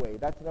people anyway.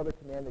 That's another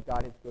command that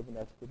God has given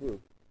us to do.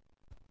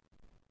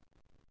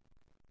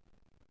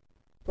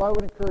 So I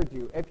would encourage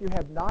you, if you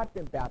have not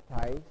been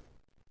baptized,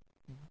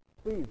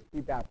 please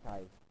be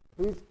baptized.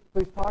 Please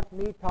talk to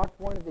me, talk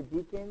to one of the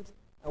deacons,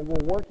 and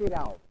we'll work it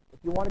out. If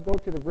you want to go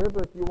to the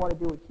river, if you want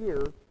to do it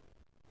here,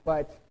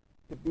 but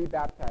to be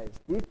baptized.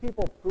 These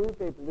people proved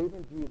they believe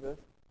in Jesus.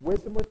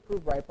 Wisdom was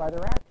proved right by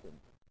their actions.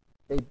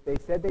 They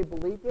said they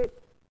believed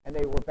it, and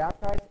they were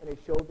baptized, and it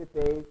showed that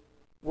they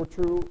were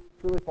truly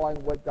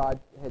following what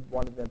God had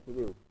wanted them to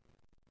do.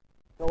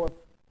 So if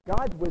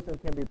God's wisdom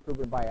can be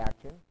proven by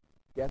action,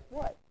 guess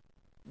what?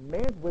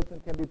 Man's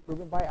wisdom can be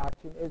proven by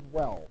action as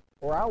well.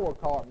 Or I will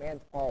call it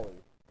man's folly.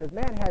 Because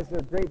man has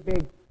their great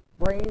big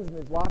brains and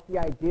his lofty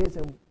ideas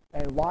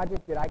and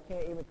logic that I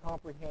can't even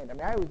comprehend. I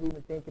mean, I was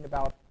even thinking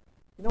about,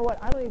 you know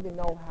what, I don't even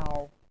know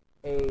how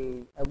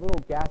a little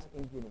gas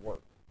engine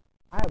works.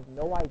 I have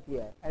no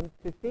idea. And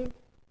to think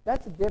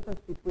that's the difference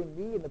between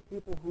me and the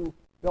people who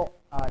built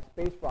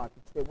space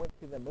rockets that went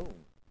to the moon.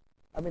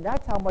 I mean,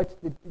 that's how much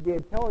the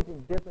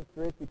intelligence difference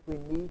there is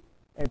between me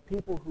and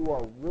people who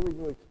are really,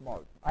 really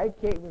smart. I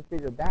can't even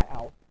figure that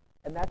out,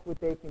 and that's what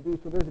they can do.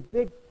 So there's a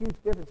big, huge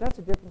difference. That's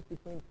the difference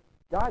between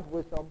God's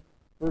wisdom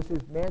versus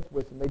man's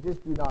wisdom. They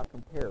just do not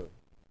compare.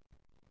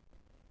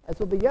 And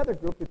so the other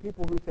group, the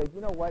people who said,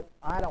 you know what,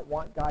 I don't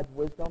want God's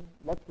wisdom,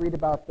 let's read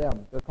about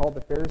them. They're called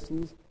the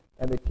Pharisees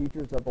and the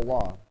teachers of the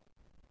law.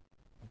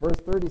 Verse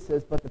 30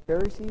 says, but the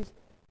Pharisees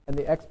and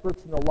the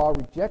experts in the law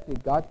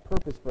rejected God's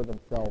purpose for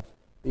themselves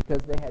because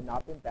they had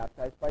not been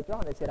baptized by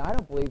John. They said, I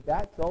don't believe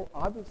that, so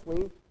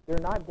obviously they're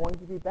not going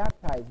to be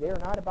baptized. They are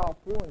not about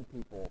fooling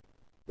people.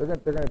 They're going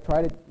to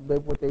try to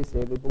live what they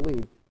say they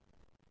believe.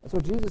 And so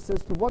Jesus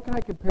says, to what can I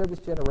compare this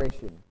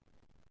generation?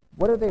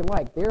 What are they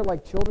like? They are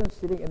like children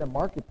sitting in the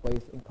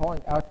marketplace and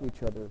calling out to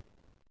each other.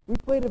 We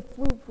played a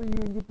flute for you,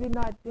 and you did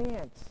not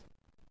dance.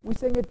 We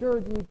sang a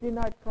dirge, and you did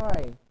not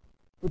cry.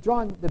 But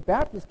John the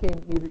Baptist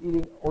came neither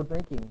eating or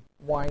drinking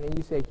wine, and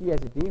you say, he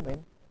has a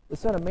demon. The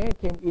Son of Man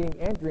came eating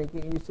and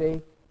drinking, and you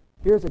say,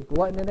 here's a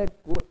glutton and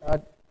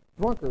a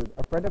drunkard,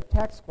 a friend of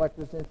tax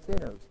collectors and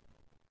sinners.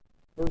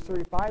 Verse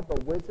 35,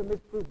 but wisdom is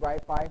proved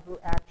right by her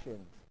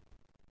actions.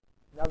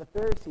 Now the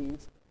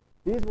Pharisees,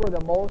 these were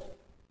the most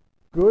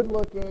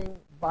good-looking,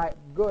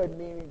 good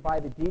meaning by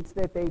the deeds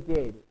that they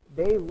did.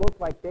 They looked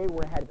like they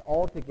had it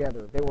all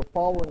together. They were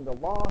following the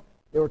law.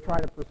 They were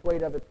trying to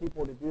persuade other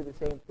people to do the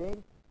same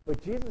thing.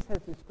 But Jesus has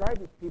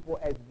described these people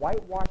as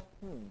whitewashed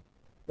tombs.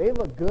 They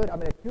look good. I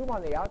mean, a tomb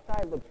on the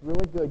outside looks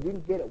really good. You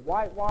can get it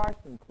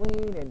whitewashed and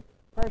clean and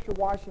pressure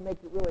wash and make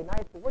it really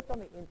nice. But what's on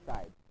the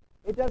inside?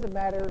 It doesn't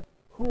matter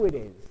who it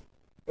is.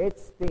 It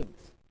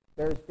stinks.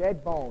 There's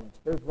dead bones.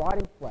 There's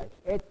rotting flesh.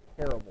 It's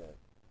terrible.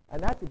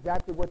 And that's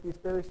exactly what these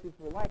Pharisees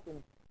were like.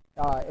 In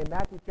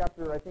Matthew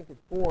chapter, I think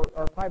it's 4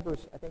 or 5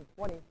 verse, I think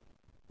 20,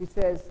 he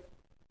says,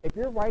 if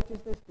your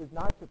righteousness does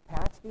not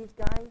surpass these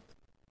guys,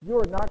 you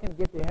are not going to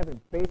get to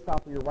heaven based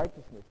off of your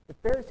righteousness. The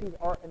Pharisees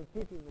and the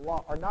teachers of the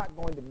law are not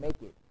going to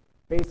make it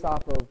based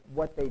off of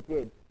what they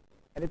did.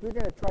 And if you're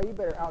going to try, you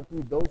better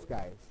outdo those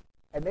guys.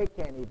 And they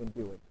can't even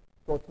do it.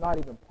 So it's not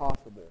even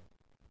possible.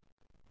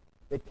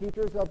 The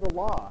teachers of the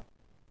law,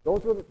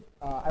 those were,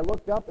 I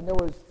looked up, and there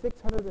was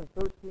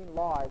 613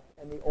 laws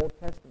in the Old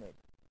Testament.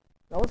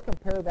 Now let's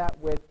compare that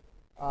with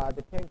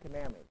the Ten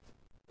Commandments.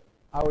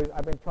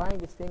 I've been trying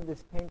to sing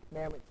this Ten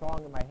Commandment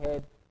song in my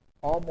head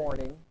all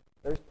morning.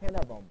 There's 10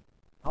 of them.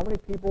 How many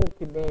people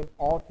can name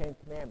all 10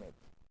 commandments?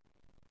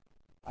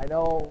 I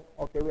know,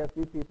 okay, we have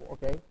 3 people,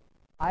 okay.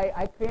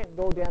 I can't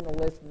go down the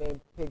list and name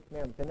 10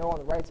 commandments. I know on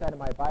the right side of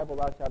my Bible,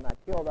 thou shalt not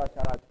kill, thou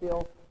shalt not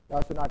steal, thou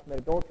shalt not commit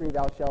adultery,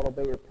 thou shalt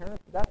obey your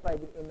parents, but that's not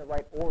even in the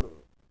right order.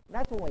 And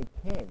that's only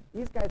 10.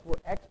 These guys were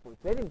experts.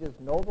 They didn't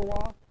just know the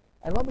law.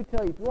 And let me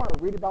tell you, if you want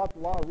to read about the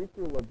law, read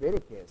through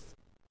Leviticus.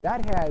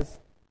 That has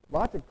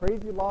lots of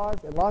crazy laws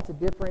and lots of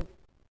different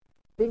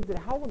things that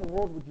how in the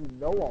world would you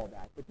know all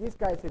that? But these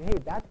guys said, hey,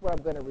 that's what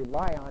I'm going to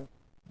rely on.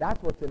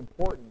 That's what's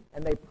important.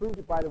 And they proved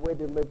it by the way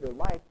they lived their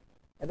life.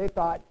 And they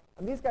thought,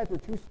 and these guys were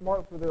too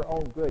smart for their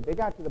own good. They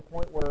got to the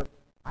point where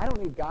I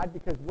don't need God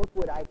because look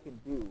what I can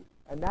do.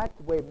 And that's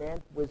the way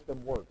man's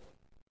wisdom works.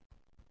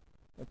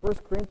 In 1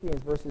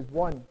 Corinthians verses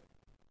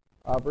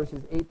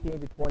 18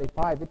 to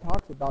 25, it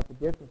talks about the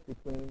difference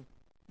between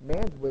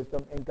man's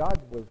wisdom and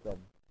God's wisdom.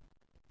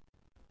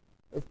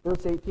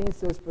 Verse 18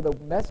 says, for the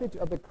message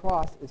of the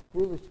cross is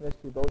foolishness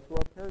to those who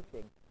are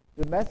perishing.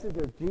 The message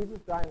of Jesus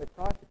dying on the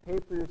cross to pay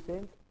for your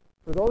sins,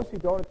 for those who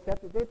don't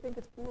accept it, they think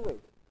it's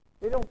foolish.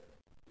 They don't,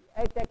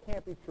 that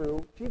can't be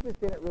true. Jesus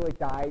didn't really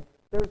die.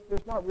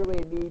 There's not really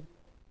a need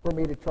for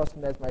me to trust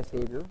him as my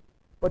Savior.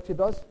 But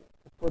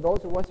for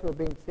those of us who are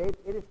being saved,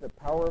 it is the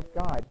power of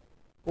God.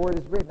 For it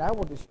is written, I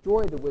will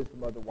destroy the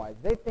wisdom of the wise.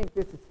 They think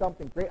this is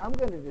something great. I'm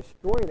going to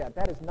destroy that.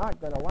 That is not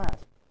going to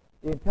last.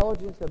 The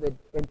intelligence of the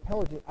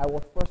intelligent I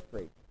will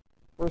frustrate.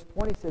 Verse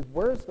 20 says,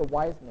 where's the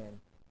wise man?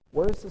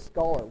 Where's the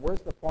scholar? Where's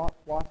the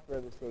philosopher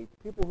of the sage?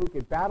 People who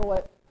could battle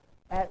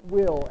at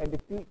will and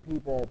defeat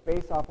people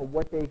based off of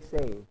what they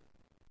say.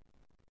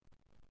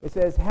 It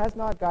says, has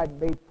not God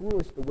made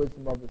foolish the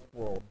wisdom of this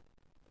world?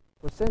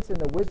 For since in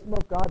the wisdom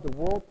of God, the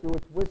world through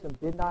its wisdom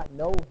did not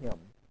know him.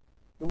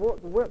 The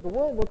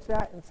world looks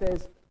at and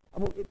says,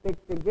 they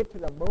can get to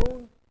the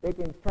moon, they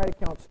can try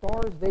to count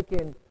stars, they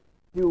can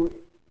do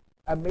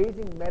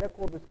amazing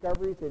medical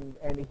discoveries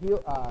and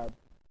heal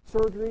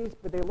surgeries,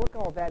 but they look at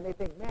all that and they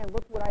think, man,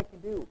 look what I can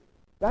do.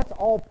 That's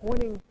all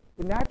pointing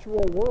the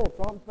natural world.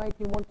 Psalms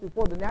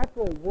 19:1-4. The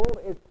natural world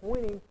is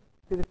pointing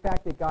to the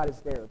fact that God is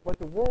there. But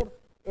the world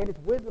in its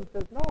wisdom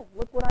says, no,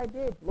 look what I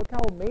did. Look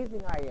how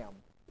amazing I am.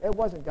 It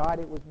wasn't God,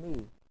 it was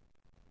me.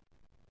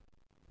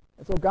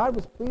 And so God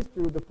was pleased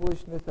through the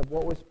foolishness of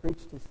what was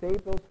preached to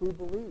save those who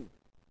believe.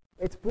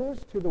 It's foolish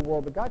to the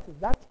world, but God says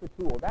that's the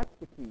tool, that's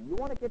the key. You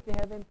want to get to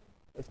heaven?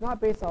 It's not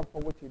based off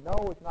of what you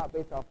know. It's not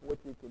based off of what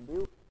you can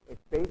do.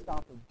 It's based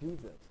off of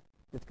Jesus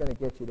that's going to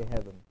get you to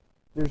heaven.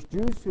 There's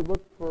Jews who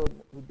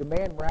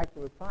demand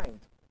miraculous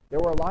signs. There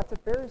were lots of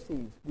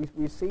Pharisees.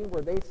 We've seen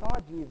where they saw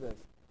Jesus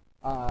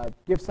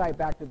give sight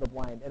back to the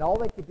blind, and all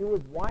they could do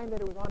was whine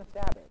that it was on a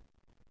Sabbath.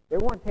 They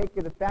weren't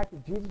taking the fact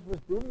that Jesus was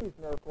doing these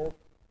miracles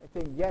and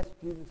saying, yes,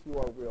 Jesus, you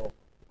are real.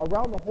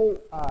 Around the whole,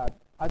 I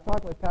was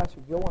talking with Pastor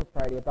Joe on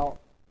Friday about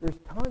there's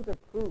tons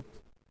of proofs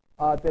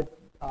that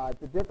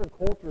the different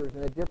cultures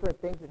and the different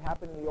things that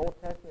happened in the Old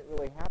Testament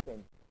really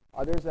happened.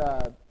 There's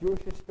a Jewish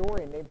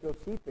historian named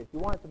Josephus. You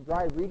want some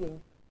dry reading,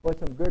 but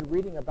some good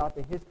reading about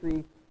the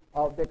history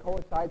that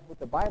coincides with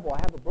the Bible. I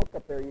have a book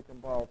up there you can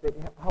borrow that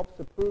helps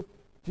to prove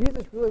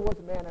Jesus really was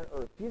a man on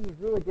earth. Jesus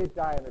really did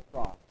die on the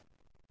cross.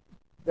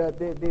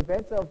 The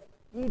events of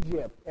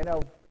Egypt and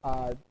of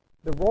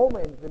the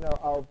Romans and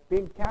of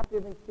being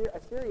captive in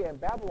Assyria and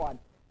Babylon,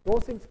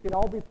 those things can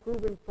all be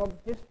proven from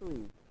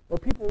history. Where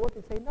people look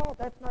and say, no,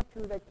 that's not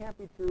true, that can't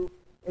be true.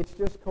 it's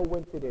just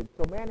coincidence.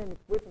 So man in his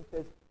wisdom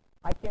says,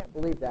 I can't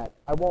believe that.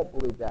 I won't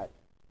believe that.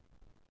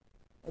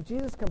 And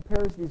Jesus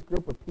compares these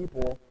group of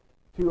people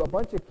to a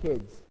bunch of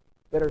kids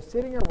that are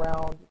sitting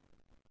around,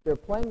 they're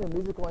playing their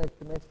musical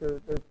instruments, they're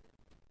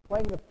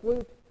playing the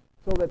flute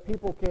so that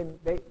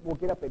they will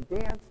get up and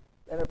dance,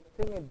 and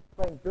they're singing,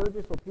 playing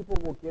dirges so people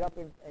will get up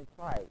and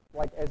cry,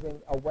 like as in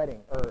a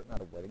wedding, or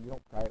not a wedding, you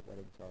don't cry at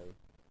weddings,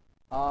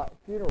 sorry,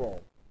 funeral.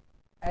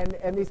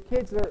 And these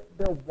kids,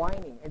 they're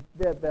whining. And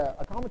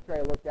a commentary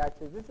I looked at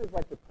says this is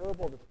like the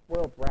parable of the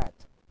spoiled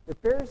brats. The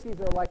Pharisees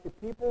are like the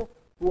people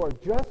who are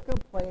just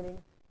complaining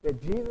that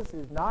Jesus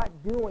is not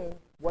doing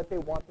what they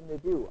want them to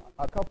do.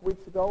 A couple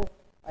weeks ago,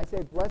 I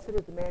said, blessed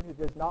is the man who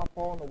does not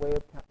fall in the way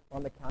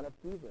on the count of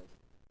Jesus.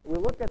 We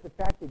looked at the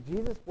fact that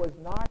Jesus was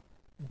not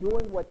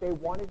doing what they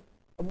wanted.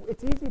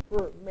 It's easy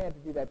for man to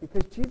do that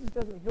because Jesus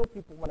doesn't heal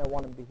people when I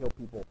want him to heal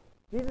people.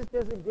 Jesus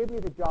doesn't give me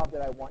the job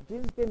that I want.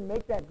 Jesus didn't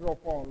make that girl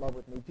fall in love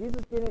with me.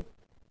 Jesus didn't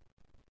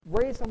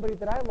raise somebody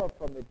that I love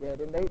from the dead.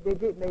 And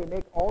they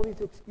make all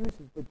these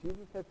excuses, but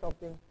Jesus had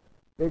something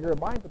bigger in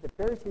mind. But the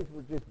Pharisees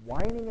were just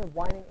whining and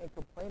whining and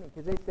complaining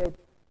because they said,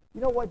 you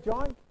know what,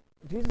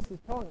 Jesus is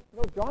telling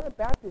them, John the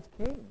Baptist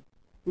came.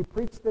 He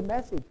preached the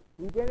message.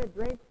 He didn't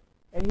drink,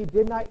 and he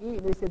did not eat.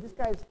 And they said, this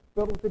guy's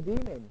filled with a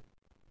demon.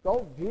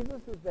 So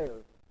Jesus is there.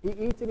 He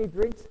eats and he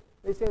drinks.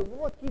 They say,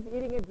 look, he's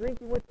eating and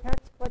drinking with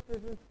tax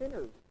collectors and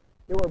sinners.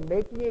 They were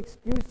making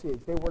excuses.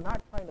 They were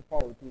not trying to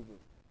follow Jesus.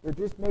 They're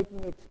just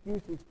making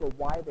excuses for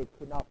why they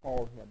could not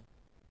follow him.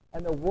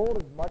 And the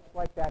world is much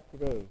like that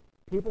today.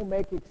 People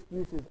make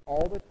excuses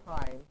all the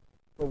time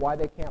for why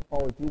they can't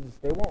follow Jesus.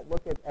 They won't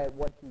look at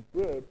what he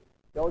did.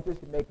 They'll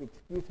just make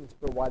excuses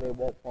for why they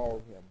won't follow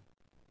him.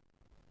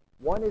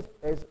 One is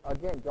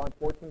again, John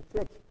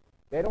 14:6.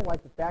 They don't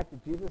like the fact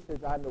that Jesus says,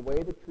 I'm the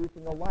way, the truth,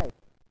 and the life.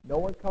 No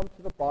one comes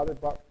to the Father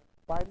but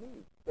by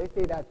me. They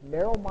say that's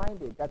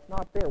narrow-minded. That's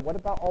not fair. What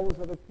about all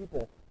those other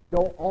people?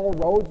 Don't all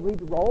roads lead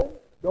to Rome?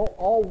 Don't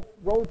all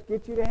roads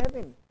get you to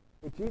heaven?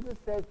 If Jesus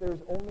says there's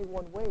only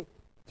one way,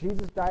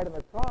 Jesus died on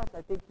the cross,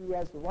 I think he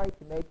has the right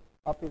to make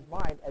up his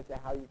mind as to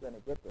how you're going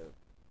to get there.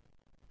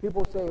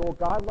 People say, well,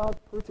 God allows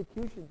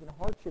persecutions and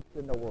hardships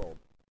in the world.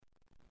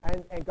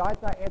 And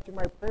God's not answering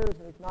my prayers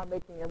and he's not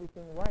making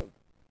everything right.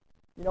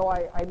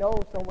 I know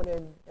someone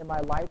in my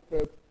life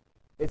that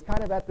is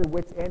kind of at their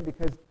wit's end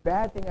because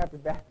bad thing after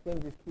bad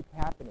thing just keeps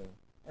happening.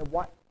 And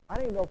I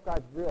don't even know if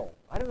God's real.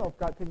 I don't know if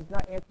God, because he's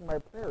not answering my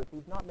prayers.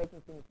 He's not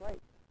making things right.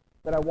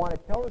 But I want to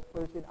tell this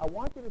person, I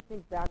want you to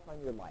think back on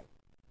your life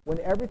when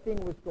everything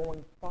was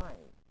going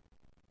fine.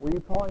 Were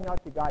you calling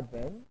out to God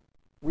then?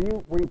 Were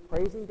you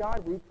praising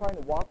God? Were you trying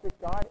to walk with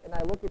God? And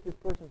I look at this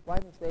person's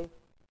life and say,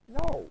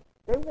 no,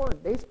 they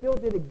weren't. They still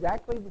did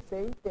exactly the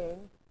same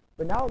thing,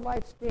 but now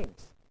life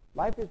stinks.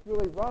 Life is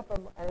really rough,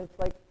 and it's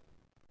like,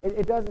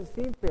 it doesn't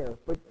seem fair,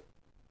 but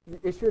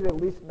it should at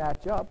least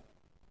match up.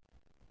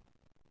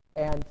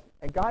 And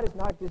God is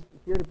not just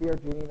here to be our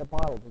genie in a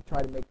bottle to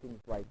try to make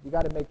things right. You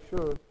got to make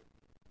sure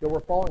that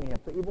we're following him.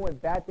 So even when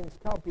bad things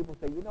come, people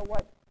say, you know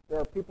what? There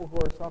are people who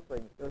are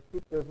suffering. There's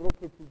little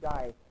kids who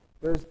die.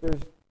 There's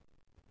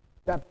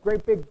that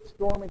great big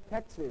storm in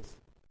Texas.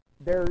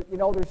 There's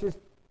just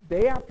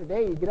day after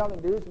day, you get on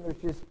the news and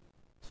there's just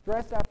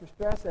stress after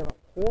stress and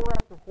horror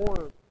after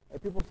horror.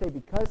 And people say,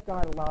 because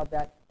God allowed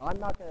that, I'm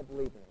not going to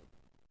believe in it.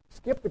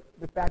 Skip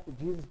the fact that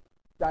Jesus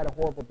died a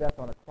horrible death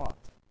on a cross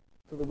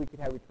so that we could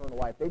have eternal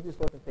life. They just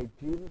look and say,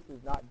 Jesus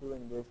is not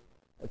doing this,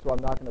 and so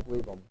I'm not going to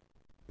believe him.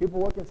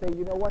 People look and say,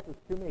 you know what? There's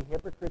too many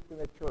hypocrites in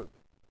the church.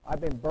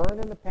 I've been burned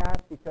in the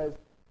past because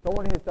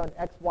someone has done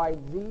X, Y,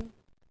 and Z.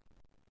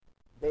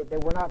 They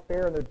were not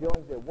fair in their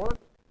dealings at work,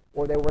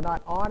 or they were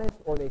not honest,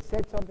 or they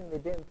said something they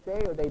didn't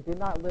say, or they did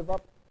not live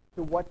up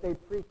to what they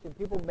preached. And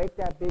people make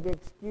that big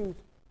excuse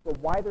for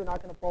why they're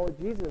not going to follow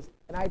Jesus.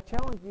 And I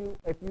challenge you,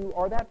 if you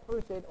are that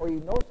person or you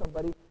know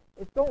somebody,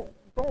 is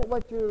don't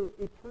let your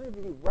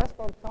eternity rest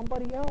on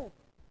somebody else.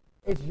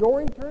 It's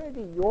your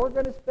eternity. You're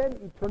going to spend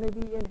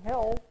eternity in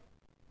hell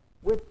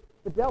with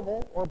the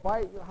devil, or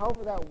by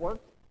however that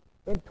works,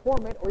 in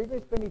torment, or you're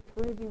going to spend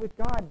eternity with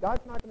God.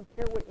 God's not going to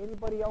care what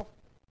anybody else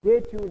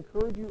did to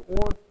encourage you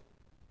or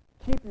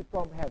keep you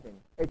from heaven.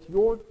 It's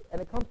yours,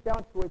 and it comes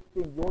down to it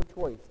being your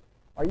choice.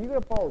 Are you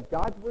going to follow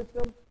God's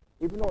wisdom,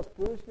 even though it's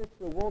foolishness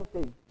to the world,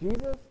 and say,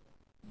 Jesus,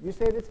 you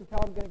say this is how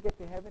I'm going to get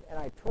to heaven, and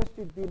I trust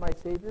you to be my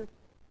Savior?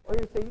 Or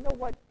you say, you know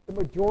what, the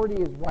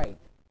majority is right.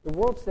 The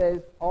world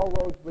says all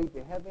roads lead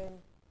to heaven.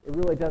 It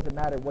really doesn't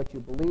matter what you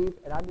believe,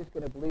 and I'm just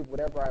going to believe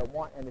whatever I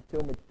want and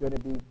assume it's going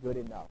to be good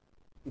enough.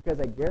 Because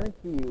I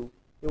guarantee you,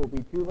 it will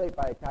be too late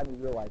by the time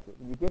you realize it.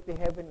 When you get to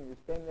heaven and you're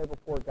standing there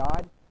before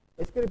God,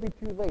 it's going to be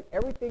too late.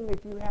 Everything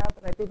that you have,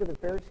 and I think of the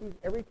Pharisees,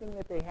 everything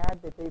that they had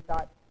that they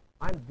thought,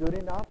 I'm good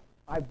enough,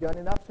 I've done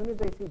enough. As soon as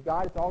they see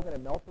God, it's all going to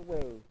melt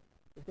away.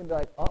 It's going to be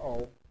like,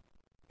 uh-oh,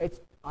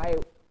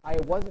 I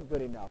wasn't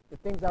good enough. The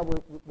things I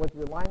was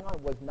relying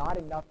on was not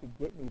enough to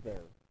get me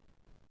there.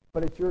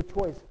 But it's your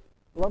choice.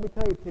 But let me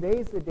tell you, today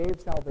is the day of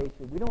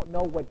salvation. We don't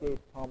know what day is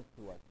promised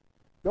to us.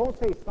 Don't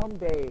say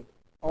someday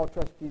I'll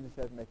trust Jesus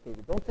as my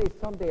Savior. Don't say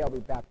someday I'll be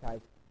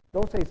baptized.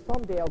 Don't say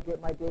someday I'll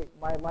get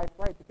my life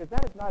right, because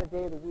that is not a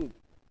day of the week.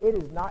 It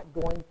is not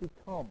going to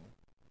come.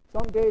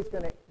 Someday it's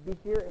going to be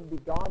here and be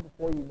gone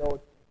before you know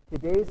it.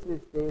 Today is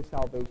this day of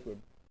salvation.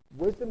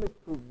 Wisdom is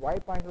proved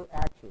right by her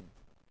actions.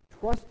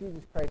 Trust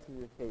Jesus Christ as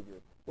your Savior.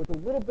 With a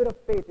little bit of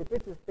faith, if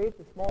it's as faith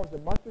as small as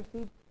a mustard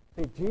seed,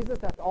 say, Jesus,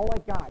 that's all I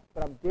got,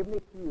 but I'm giving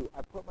it to you.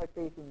 I put my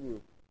faith in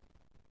you.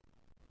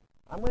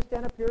 I'm going to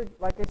stand up here,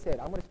 like I said,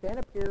 I'm going to stand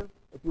up here.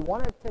 If you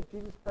want to accept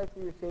Jesus Christ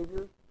as your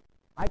Savior,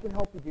 I can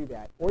help you do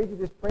that. Or you can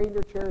just pray in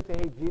your chair and say,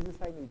 hey, Jesus,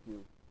 I need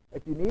you.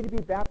 If you need to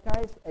be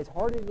baptized, as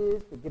hard as it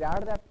is to get out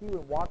of that pew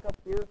and walk up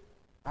here,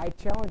 I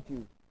challenge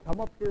you,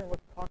 come up here and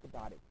let's talk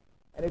about it.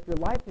 And if your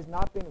life has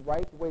not been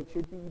right the way it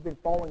should be, you've been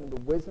following the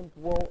wisdom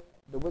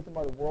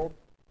of the world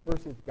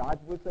versus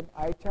God's wisdom,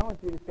 I challenge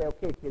you to say,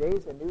 okay, today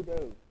is a new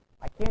day.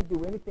 I can't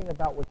do anything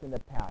about what's in the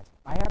past.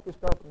 I have to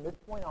start from this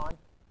point on,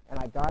 and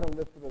I got to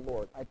live for the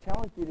Lord. I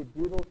challenge you to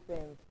do those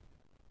things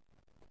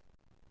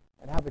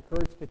and have the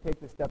courage to take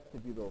the steps to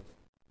do those.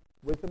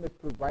 Wisdom is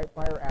proved right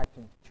by our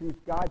actions. Choose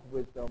God's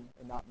wisdom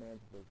and not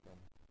man's wisdom.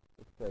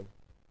 Let's pray.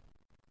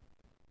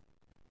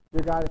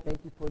 Dear God, I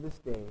thank you for this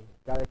day.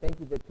 God, I thank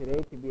you that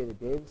today can be the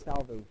day of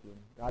salvation.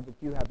 God, that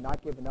you have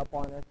not given up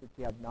on us, that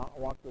you have not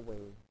walked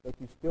away, that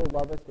you still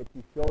love us, that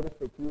you showed us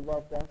that you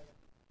loved us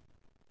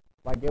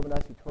by giving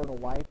us eternal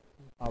life.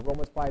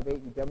 Romans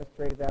 5:8, you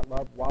demonstrated that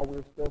love while we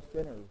were still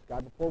sinners.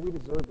 God, before we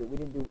deserved it, we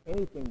didn't do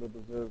anything to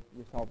deserve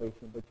your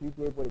salvation, but you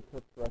gave what it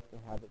took for us to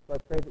have it. So I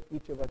pray that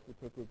each of us would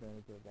take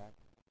advantage of that.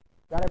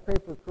 God, I pray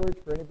for courage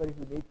for anybody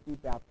who needs to be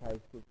baptized,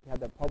 to have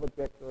that public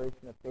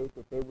declaration of faith,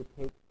 that they would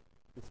take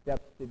the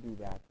steps to do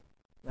that.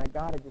 And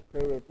God, I just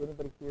pray that if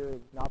anybody here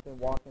has not been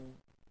walking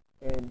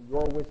in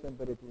your wisdom,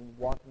 but has been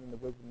walking in the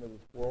wisdom of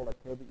this world, I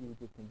pray that you would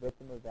just convict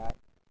them of that.